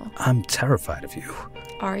of you. I'm terrified of you.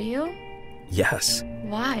 Are you? Yes.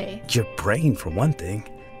 Why? Your brain, for one thing.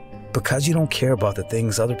 Because you don't care about the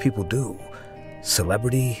things other people do.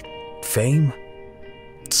 Celebrity, fame.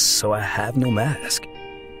 So I have no mask.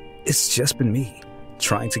 It's just been me,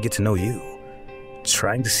 trying to get to know you.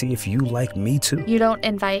 Trying to see if you like me too. You don't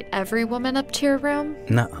invite every woman up to your room?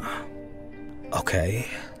 Nuh-uh. Okay.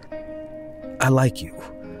 I like you,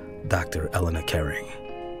 Dr. Elena Kerring.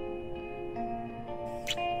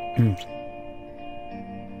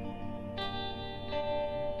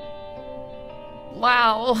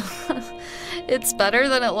 Wow. It's better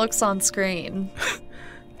than it looks on screen.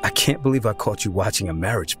 I can't believe I caught you watching A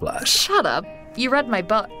Marriage Blast. Shut up. You read my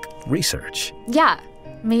book. Research. Yeah,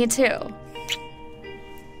 me too.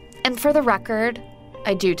 And for the record,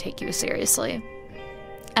 I do take you seriously.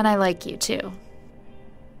 And I like you too.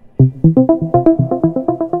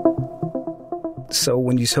 So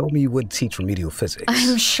when you told me you would teach remedial physics...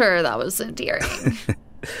 I'm sure that was endearing.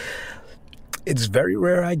 It's very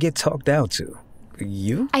rare I get talked down to.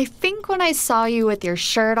 You? I think when I saw you with your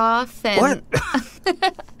shirt off and... What?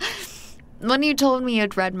 When you told me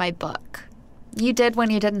you'd read my book. You did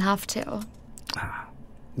when you didn't have to.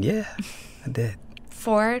 Yeah, I did.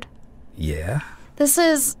 Ford? Yeah? This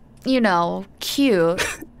is,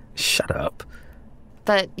 cute. Shut up.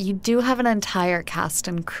 But you do have an entire cast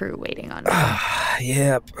and crew waiting on you.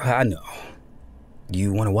 Yep, I know.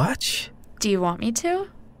 You want to watch? Do you want me to?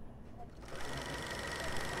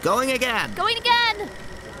 Going again. Going again!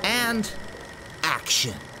 And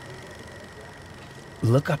action.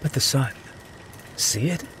 Look up at the sun. See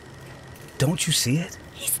it? Don't you see it?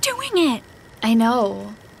 He's doing it. I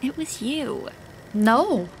know. It was you.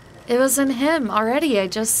 No, it wasn't him already.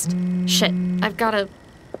 Shit, I've got to...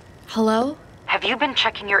 Hello? Have you been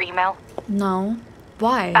checking your email? No.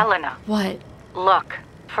 Why? Elena. What? Look,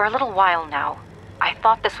 for a little while now, I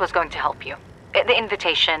thought this was going to help you. The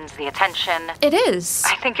invitations, the attention. It is.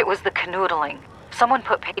 I think it was the canoodling. Someone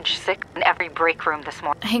put page 6 in every break room this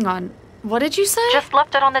morning. Hang on. What did you say? Just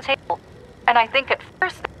left it on the table. And I think at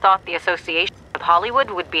first I thought the association with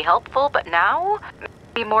Hollywood would be helpful, but now,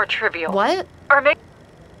 maybe more trivial. What? Or maybe...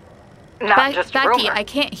 Not just Becky, rumor. I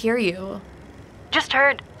can't hear you. Just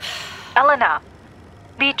heard. Elena,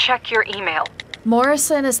 check your email.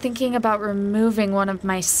 Morrison is thinking about removing one of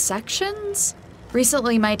my sections?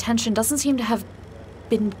 Recently, my attention doesn't seem to have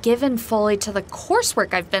been given fully to the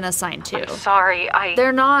coursework I've been assigned to. I'm sorry,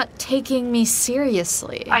 They're not taking me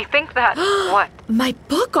seriously. I think that... What? My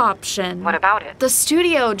book option. What about it? The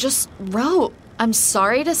studio just wrote. I'm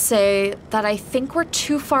sorry to say that I think we're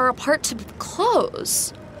too far apart to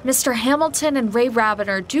close. Mr. Hamilton and Ray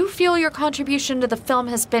Rabiner do feel your contribution to the film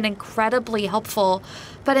has been incredibly helpful,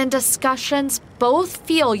 but in discussions, both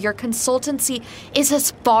feel your consultancy is as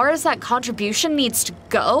far as that contribution needs to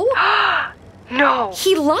go? No!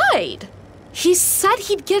 He lied! He said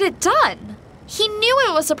he'd get it done! He knew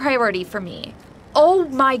it was a priority for me. Oh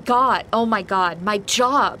my god, my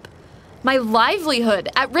job. My livelihood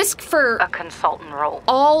at risk for... A consultant role.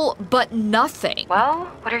 All but nothing. Well,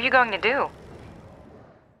 what are you going to do?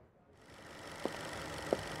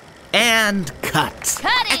 And cut.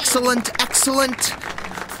 Cutting. Excellent.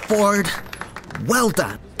 Ford, well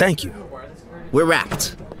done. Thank you. We're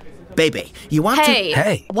wrapped. Baby, you want to...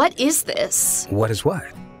 Hey. What is this? What is what?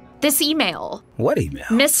 This email. What email?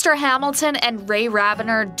 Mr. Hamilton and Ray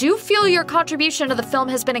Rabiner do feel your contribution to the film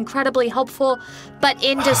has been incredibly helpful, but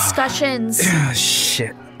in discussions...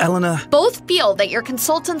 Shit. Elena... Both feel that your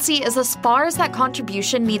consultancy is as far as that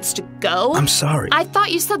contribution needs to go. I'm sorry. I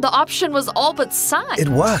thought you said the option was all but signed. It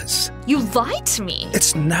was. You lied to me.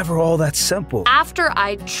 It's never all that simple. After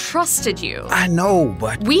I trusted you. I know,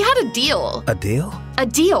 but... We had a deal. A deal? A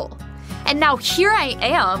deal. And now here I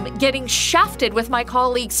am getting shafted with my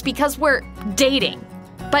colleagues because we're dating.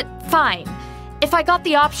 But fine. If I got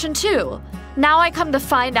the option too. Now I come to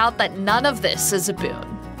find out that none of this is a boon.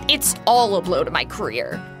 It's all a blow to my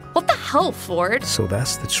career. What the hell, Ford? So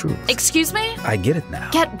that's the truth. Excuse me? I get it now.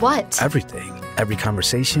 Get what? Everything. Every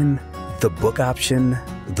conversation, the book option,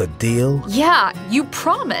 the deal. Yeah, you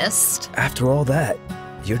promised. After all that,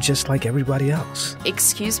 you're just like everybody else.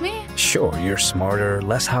 Excuse me? Sure, you're smarter,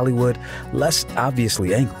 less Hollywood, less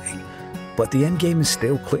obviously angling. But the end game is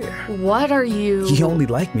still clear. What are you... You only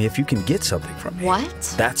like me if you can get something from me.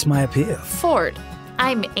 What? That's my appeal. Ford,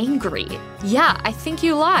 I'm angry. Yeah, I think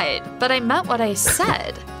you lied, but I meant what I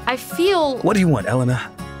said. I feel... What do you want, Elena?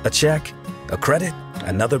 A check? A credit?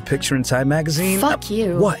 Another picture in Time magazine? Fuck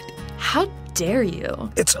you. What? How dare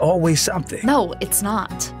you? It's always something. No, it's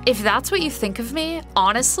not. If that's what you think of me,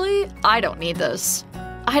 honestly, I don't need this.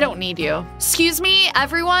 I don't need you. Excuse me,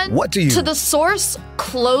 everyone? What do you... To the source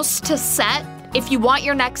close to set, if you want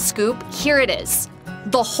your next scoop, here it is.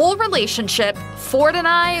 The whole relationship, Ford and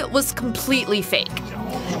I, was completely fake.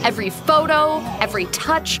 Every photo, every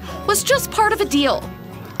touch was just part of a deal.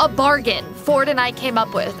 A bargain Ford and I came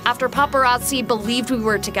up with after paparazzi believed we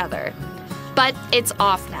were together. But it's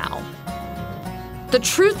off now. The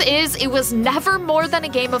truth is, it was never more than a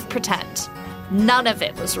game of pretend. None of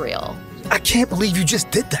it was real. I can't believe you just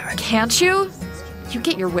did that. Can't you? You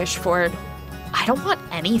get your wish, Ford. I don't want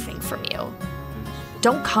anything from you.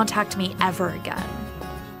 Don't contact me ever again.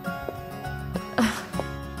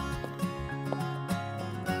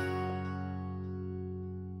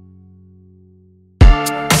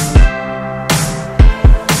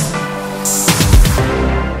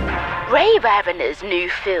 Ray Ravener's new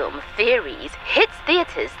film, Theories, hits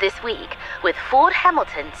theaters this week, with Ford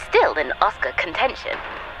Hamilton still in Oscar contention.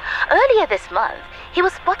 Earlier this month, he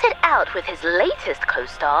was spotted out with his latest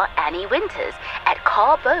co-star, Annie Winters, at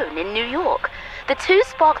Carbone in New York. The two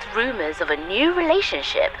sparked rumors of a new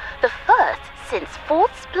relationship, the first since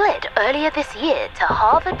Ford's split earlier this year to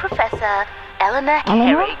Harvard professor Elena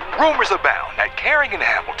Kerring. Rumors abound that Kerring and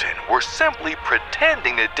Hamilton were simply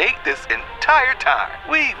pretending to date this entire time.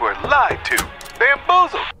 We were lied to,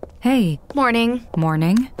 bamboozled. Hey. Morning.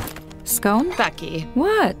 Morning. Scone? Becky.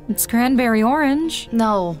 What? It's cranberry orange.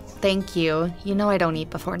 No, thank you. You know I don't eat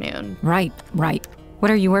before noon. Right.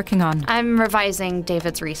 What are you working on? I'm revising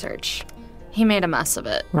David's research. He made a mess of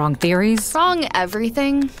it. Wrong theories? Wrong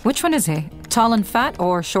everything. Which one is he? Tall and fat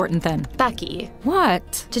or short and thin? Becky.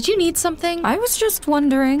 What? Did you need something? I was just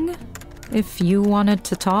wondering if you wanted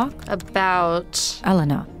to talk. About...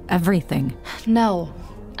 Elena, everything. No,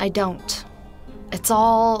 I don't.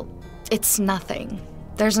 It's nothing.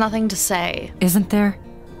 There's nothing to say. Isn't there?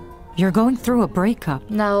 You're going through a breakup.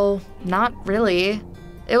 No, not really.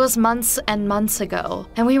 It was months and months ago,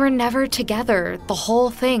 and we were never together. The whole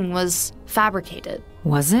thing was fabricated.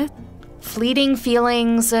 Was it? Fleeting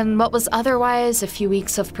feelings and what was otherwise a few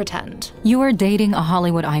weeks of pretend. You were dating a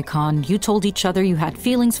Hollywood icon. You told each other you had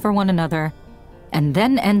feelings for one another, and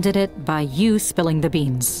then ended it by you spilling the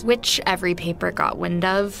beans. Which every paper got wind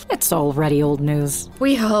of. It's already old news.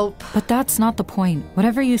 We hope. But that's not the point.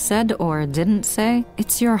 Whatever you said or didn't say,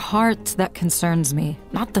 it's your heart that concerns me,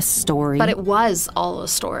 not the story. But it was all a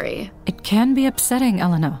story. It can be upsetting,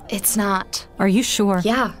 Elena. It's not. Are you sure?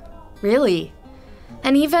 Yeah, really.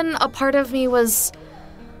 And even a part of me was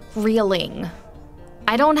reeling.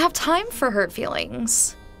 I don't have time for hurt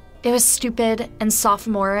feelings. It was stupid and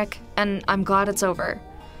sophomoric, and I'm glad it's over.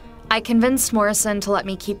 I convinced Morrison to let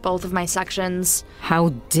me keep both of my sections. How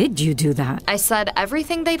did you do that? I said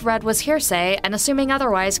everything they'd read was hearsay, and assuming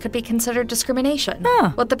otherwise could be considered discrimination.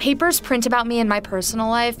 Huh. What the papers print about me in my personal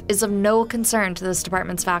life is of no concern to this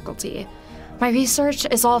department's faculty. My research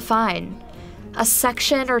is all fine. A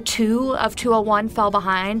section or two of 201 fell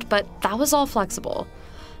behind, but that was all flexible.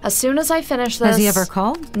 As soon as I finish this... Has he ever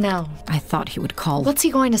called? No. I thought he would call. What's he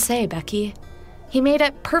going to say, Becky? He made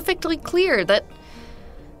it perfectly clear that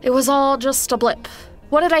it was all just a blip.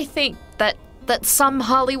 What did I think? That some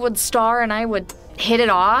Hollywood star and I would hit it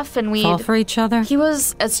off and we'd... Fall for each other? He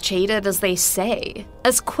was as jaded as they say.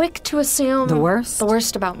 As quick to assume... The worst? The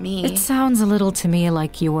worst about me. It sounds a little to me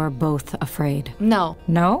like you were both afraid. No.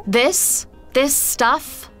 No? This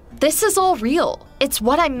stuff, this is all real. It's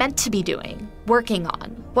what I'm meant to be doing, working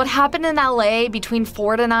on. What happened in LA between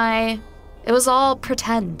Ford and I, it was all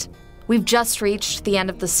pretend. We've just reached the end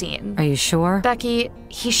of the scene. Are you sure? Becky,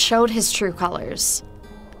 he showed his true colors.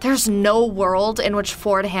 There's no world in which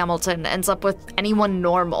Ford Hamilton ends up with anyone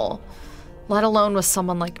normal, let alone with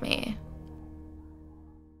someone like me.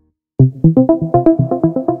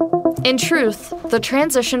 In truth, the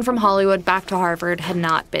transition from Hollywood back to Harvard had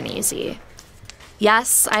not been easy.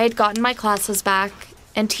 Yes, I had gotten my classes back,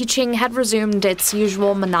 and teaching had resumed its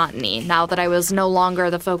usual monotony now that I was no longer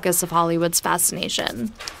the focus of Hollywood's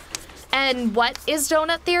fascination. And what is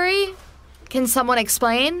donut theory? Can someone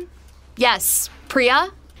explain? Yes, Priya?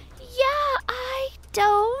 Yeah, I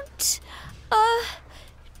don't.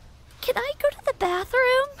 Can I go to the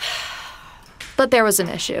bathroom? But there was an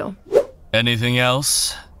issue. Anything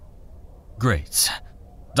else? Great.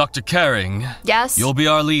 Dr. Kerring. Yes? You'll be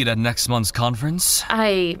our lead at next month's conference?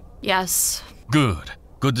 Yes. Good.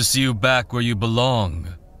 Good to see you back where you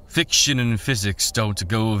belong. Fiction and physics don't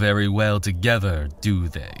go very well together, do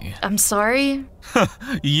they? I'm sorry?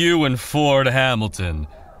 You and Ford Hamilton.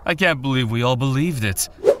 I can't believe we all believed it.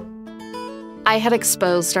 I had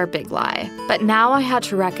exposed our big lie, but now I had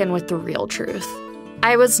to reckon with the real truth.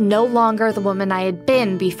 I was no longer the woman I had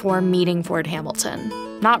been before meeting Ford Hamilton.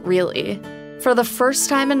 Not really. For the first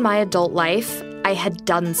time in my adult life, I had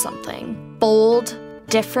done something. Bold,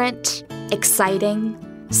 different, exciting,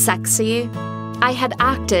 sexy. I had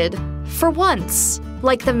acted, for once,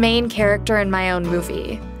 like the main character in my own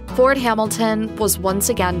movie. Ford Hamilton was once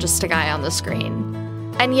again just a guy on the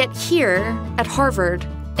screen. And yet here, at Harvard,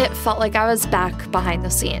 it felt like I was back behind the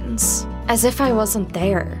scenes, as if I wasn't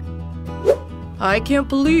there. I can't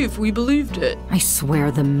believe we believed it. I swear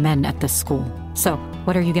the men at the school. So,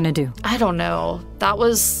 what are you gonna do? I don't know. That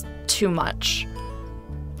was too much.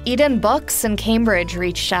 Eden Books in Cambridge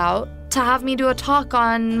reached out to have me do a talk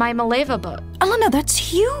on my Maleva book. Elena, that's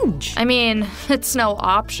huge! I mean, it's no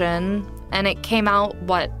option. And it came out,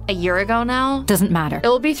 a year ago now? Doesn't matter.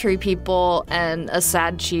 It'll be 3 people and a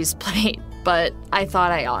sad cheese plate, but I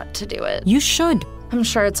thought I ought to do it. You should. I'm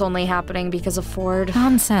sure it's only happening because of Ford.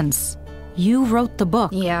 Nonsense. You wrote the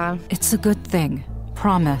book. Yeah. It's a good thing.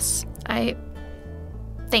 Promise.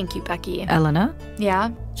 Thank you, Becky. Elena?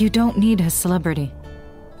 Yeah? You don't need his celebrity.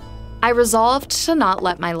 I resolved to not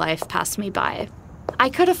let my life pass me by. I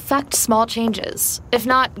could effect small changes, if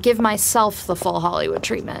not give myself the full Hollywood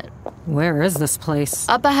treatment. Where is this place?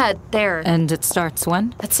 Up ahead, there. And it starts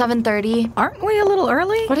when? At 7:30. Aren't we a little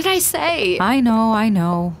early? What did I say? I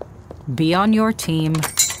know. Be on your team.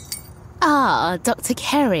 Dr.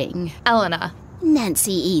 Kerring. Elena.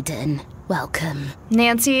 Nancy Eden. Welcome.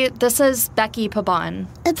 Nancy, this is Becky Pabon.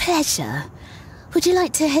 A pleasure. Would you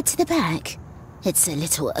like to head to the back? It's a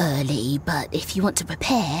little early, but if you want to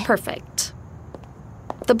prepare... Perfect.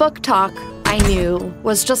 The book talk, I knew,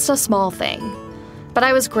 was just a small thing, but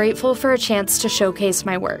I was grateful for a chance to showcase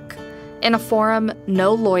my work in a forum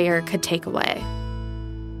no lawyer could take away.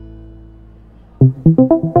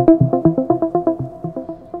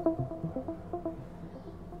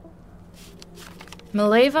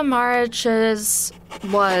 Mileva Marich's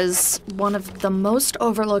was one of the most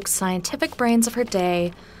overlooked scientific brains of her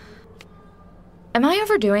day. Am I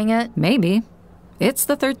overdoing it? Maybe. It's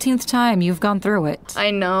the 13th time you've gone through it.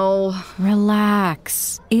 I know.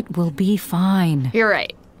 Relax. It will be fine. You're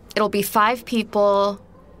right. It'll be 5 people.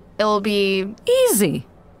 It'll be... easy.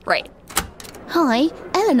 Right. Hi,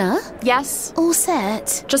 Eleanor? Yes? All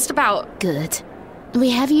set? Just about. Good.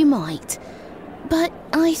 We have you mic'd. But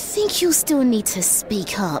I think you'll still need to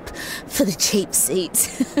speak up for the cheap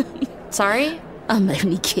seats. Sorry? I'm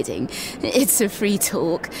only kidding. It's a free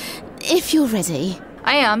talk. If you're ready...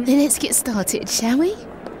 I am. Then let's get started, shall we?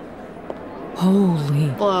 Holy.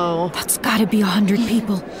 Whoa. That's gotta be 100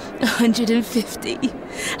 people. 150.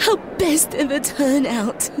 Our best ever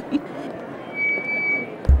turnout.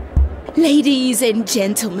 Ladies and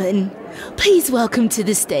gentlemen, please welcome to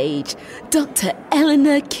the stage Dr.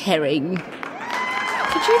 Elena Kerring.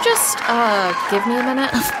 Could you just, give me a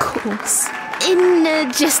minute? Of course.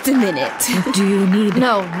 In just a minute. Do you need...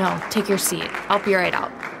 No, take your seat. I'll be right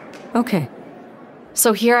out. Okay.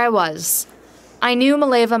 So here I was. I knew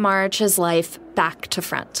Mileva Marich's life back to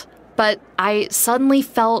front, but I suddenly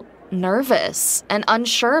felt nervous and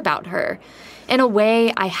unsure about her in a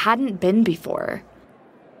way I hadn't been before.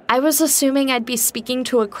 I was assuming I'd be speaking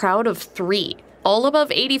to a crowd of 3, all above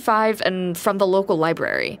 85 and from the local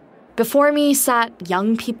library. Before me sat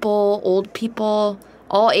young people, old people,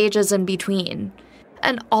 all ages in between.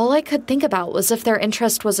 And all I could think about was if their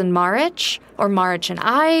interest was in Marich, or Marich and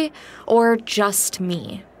I, or just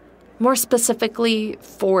me. More specifically,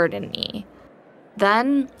 Ford and me.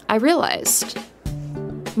 Then I realized.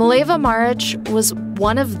 Mileva Maric was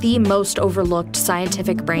one of the most overlooked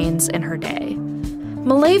scientific brains in her day.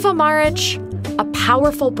 Mileva Maric, a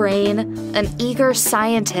powerful brain, an eager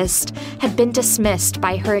scientist, had been dismissed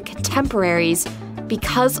by her contemporaries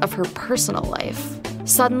because of her personal life.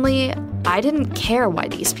 Suddenly, I didn't care why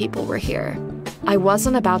these people were here. I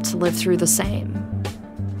wasn't about to live through the same.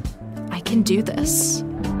 I can do this.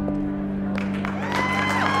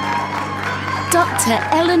 Dr.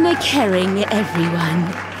 Elena Kerring,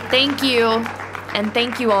 everyone. Thank you, and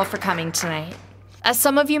thank you all for coming tonight. As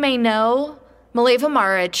some of you may know, Mileva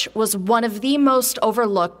Maric was one of the most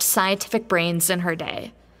overlooked scientific brains in her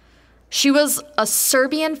day. She was a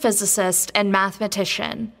Serbian physicist and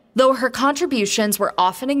mathematician. Though her contributions were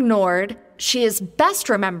often ignored, she is best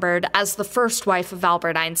remembered as the first wife of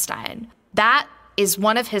Albert Einstein. That is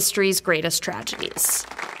one of history's greatest tragedies.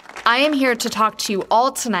 I am here to talk to you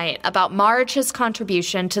all tonight about Maric's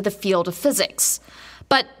contribution to the field of physics,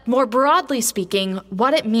 but more broadly speaking,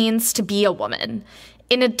 what it means to be a woman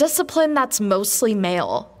in a discipline that's mostly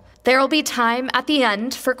male. There'll be time at the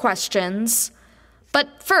end for questions,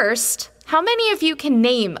 but first, how many of you can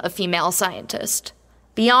name a female scientist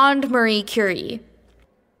beyond Marie Curie?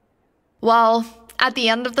 Well, at the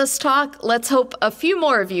end of this talk, let's hope a few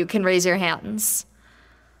more of you can raise your hands.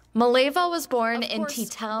 Mileva was born in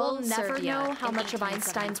Titel, we'll never know how much of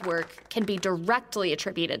Einstein's work can be directly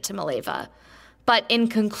attributed to Mileva. But in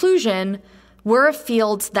conclusion, we're a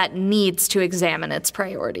field that needs to examine its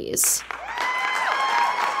priorities.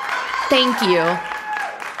 Thank you.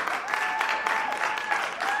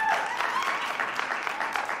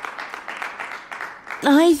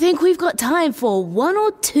 I think we've got time for 1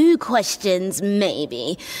 or 2 questions,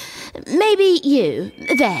 maybe. Maybe you,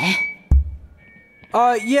 there.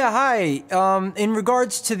 Yeah, hi. In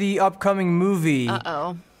regards to the upcoming movie...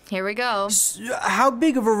 Uh-oh. Here we go. How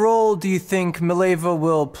big of a role do you think Mileva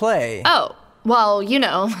will play? Oh, well, you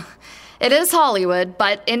know, it is Hollywood,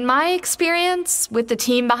 but in my experience with the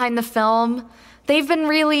team behind the film, they've been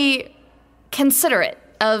really considerate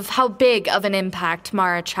of how big of an impact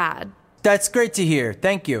Maric had. That's great to hear.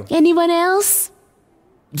 Thank you. Anyone else?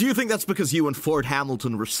 Do you think that's because you and Ford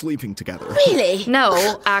Hamilton were sleeping together? Really?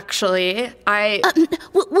 No, actually,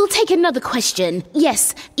 We'll take another question.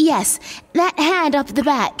 Yes. That hand up the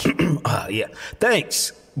back. Yeah,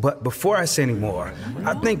 thanks. But before I say any more,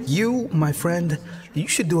 I think you, my friend, you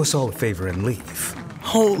should do us all a favor and leave.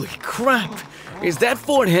 Holy crap! Is that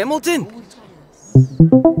Ford Hamilton?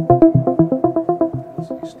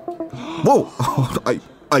 Whoa!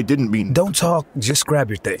 I didn't mean... Don't talk, just grab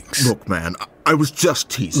your things. Look, man, I was just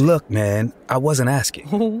teasing. Look, man, I wasn't asking.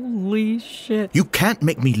 Holy shit. You can't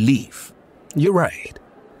make me leave. You're right.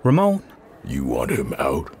 Ramon? You want him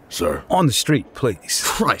out, sir? On the street, please.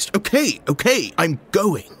 Christ, okay, I'm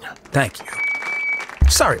going. Thank you.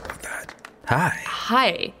 Sorry about that. Hi.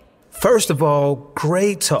 Hi. First of all,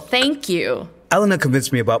 great talk. Thank you. Elena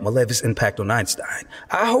convinced me about Mileva's impact on Einstein.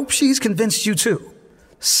 I hope she's convinced you too.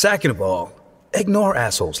 Second of all, ignore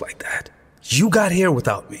assholes like that. You got here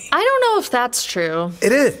without me. I don't know if that's true.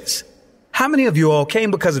 It is. How many of you all came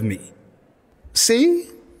because of me? See?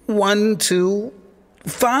 1, 2,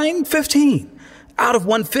 fine, 15. Out of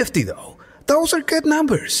 150, though. Those are good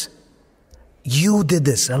numbers. You did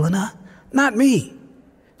this, Elena, not me.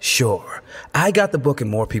 Sure, I got the book in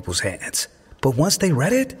more people's hands. But once they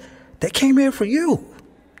read it, they came here for you.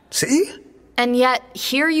 See? And yet,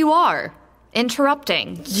 here you are.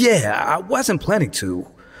 Interrupting. Yeah, I wasn't planning to.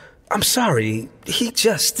 I'm sorry, he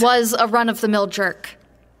just... Was a run-of-the-mill jerk.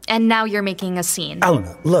 And now you're making a scene.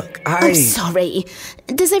 Elena, look, I'm sorry.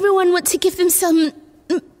 Does everyone want to give them some...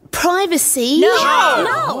 privacy?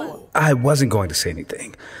 No! I wasn't going to say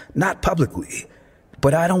anything. Not publicly.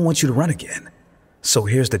 But I don't want you to run again. So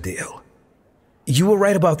here's the deal. You were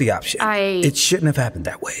right about the option. It shouldn't have happened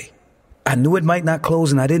that way. I knew it might not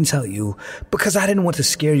close and I didn't tell you because I didn't want to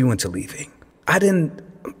scare you into leaving.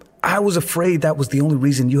 I was afraid that was the only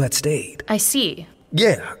reason you had stayed. I see.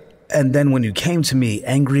 Yeah, and then when you came to me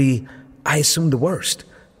angry, I assumed the worst.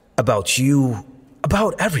 About you,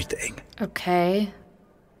 about everything. Okay.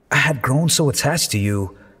 I had grown so attached to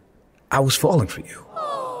you, I was falling for you.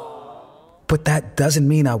 But that doesn't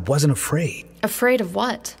mean I wasn't afraid. Afraid of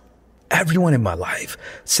what? Everyone in my life,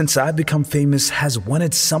 since I've become famous, has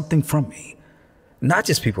wanted something from me. Not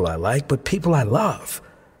just people I like, but people I love.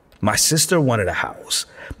 My sister wanted a house.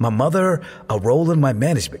 My mother, a role in my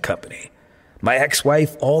management company. My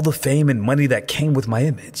ex-wife, all the fame and money that came with my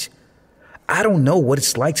image. I don't know what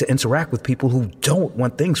it's like to interact with people who don't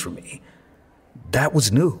want things from me. That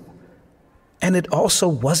was new. And it also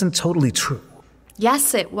wasn't totally true.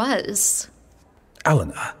 Yes, it was.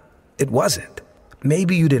 Elena, it wasn't.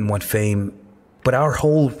 Maybe you didn't want fame, but our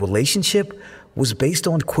whole relationship was based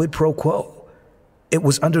on quid pro quo. It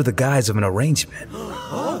was under the guise of an arrangement.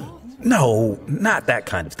 No, not that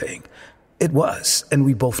kind of thing. It was, and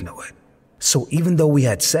we both know it. So even though we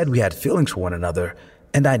had said we had feelings for one another,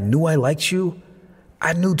 and I knew I liked you,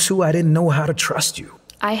 I knew too I didn't know how to trust you.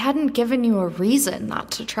 I hadn't given you a reason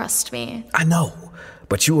not to trust me. I know,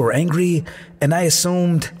 but you were angry, and I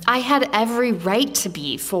assumed... I had every right to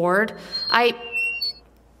be, Ford.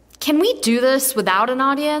 Can we do this without an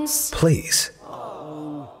audience? Please.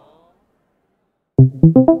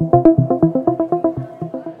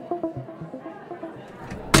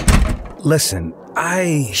 Listen,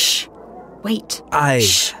 Shh. Wait.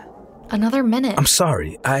 Shh. Another minute. I'm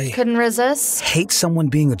sorry, Couldn't resist? hate someone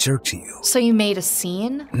being a jerk to you. So you made a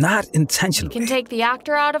scene? Not intentionally. You can take the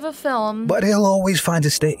actor out of a film. But he'll always find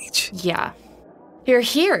a stage. Yeah. You're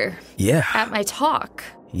here. Yeah. At my talk.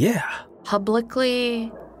 Yeah.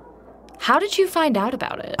 Publicly. How did you find out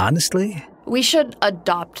about it? Honestly? We should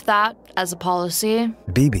adopt that as a policy.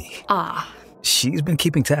 BB. Ah. She's been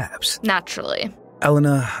keeping tabs. Naturally.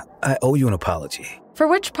 Elena, I owe you an apology. For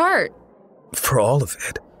which part? For all of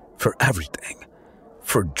it. For everything.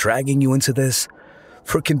 For dragging you into this.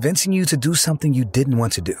 For convincing you to do something you didn't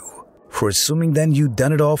want to do. For assuming then you'd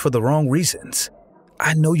done it all for the wrong reasons.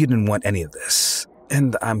 I know you didn't want any of this.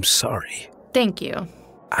 And I'm sorry. Thank you.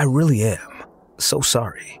 I really am. So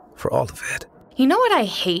sorry for all of it. You know what I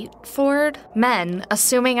hate, Ford? Men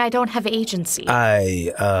assuming I don't have agency.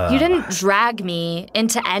 You didn't drag me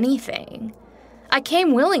into anything. I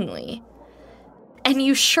came willingly. And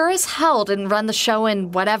you sure as hell didn't run the show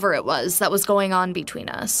in whatever it was that was going on between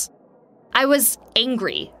us. I was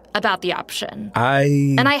angry about the option.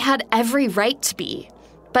 And I had every right to be.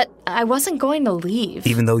 But I wasn't going to leave.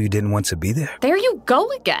 Even though you didn't want to be there? There you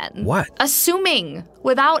go again. What? Assuming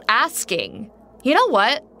without asking. You know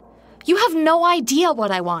what? You have no idea what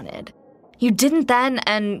I wanted. You didn't then,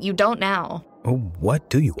 and you don't now. Oh, what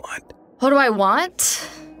do you want? What do I want?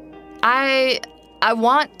 I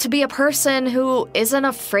want to be a person who isn't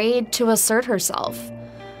afraid to assert herself.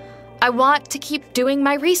 I want to keep doing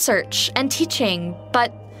my research and teaching,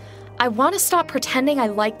 but I want to stop pretending I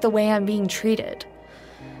like the way I'm being treated.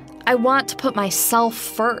 I want to put myself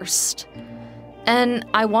first. And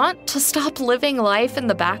I want to stop living life in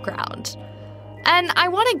the background. And I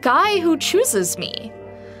want a guy who chooses me.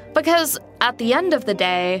 Because at the end of the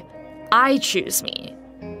day, I choose me.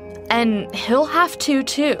 And he'll have to,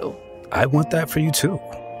 too. I want that for you, too.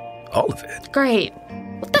 All of it. Great.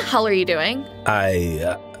 What the hell are you doing?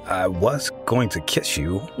 I was going to kiss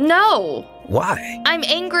you. No! Why? I'm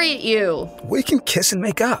angry at you. We can kiss and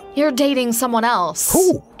make up. You're dating someone else.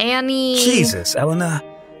 Who? Annie. Jesus, Elena.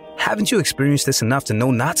 Haven't you experienced this enough to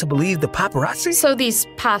know not to believe the paparazzi? So these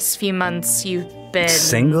past few months you've been...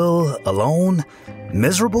 Single, alone,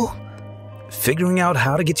 miserable, figuring out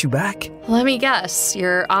how to get you back? Let me guess,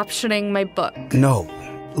 you're optioning my book. No.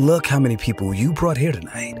 Look how many people you brought here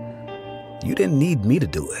tonight. You didn't need me to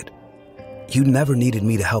do it. You never needed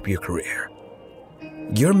me to help your career.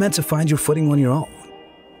 You're meant to find your footing on your own.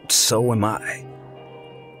 So am I.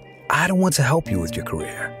 I don't want to help you with your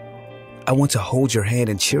career. I want to hold your hand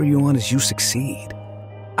and cheer you on as you succeed.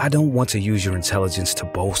 I don't want to use your intelligence to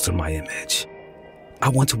bolster my image. I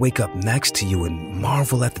want to wake up next to you and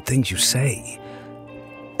marvel at the things you say.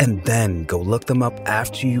 And then go look them up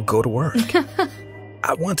after you go to work.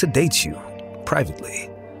 I want to date you, privately.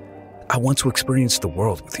 I want to experience the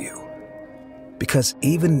world with you. Because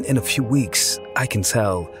even in a few weeks, I can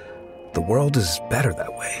tell the world is better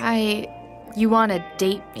that way. You want to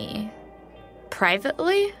date me?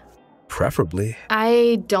 Privately? Preferably.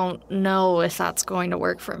 I don't know if that's going to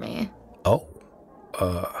work for me. Oh,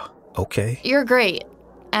 okay. You're great,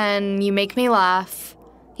 and you make me laugh.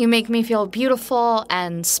 You make me feel beautiful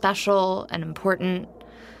and special and important.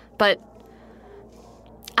 But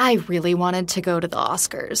I really wanted to go to the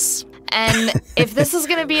Oscars. And if this is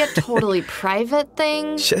going to be a totally private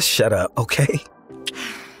thing... Just shut up, okay?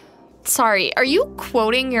 Sorry, are you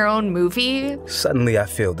quoting your own movie? Suddenly I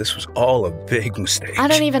feel this was all a big mistake. I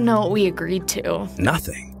don't even know what we agreed to.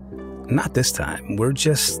 Nothing. Not this time. We're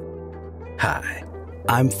just... Hi,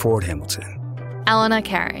 I'm Ford Hamilton. Elena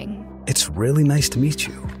Kerring. It's really nice to meet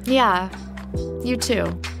you. Yeah, you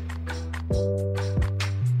too.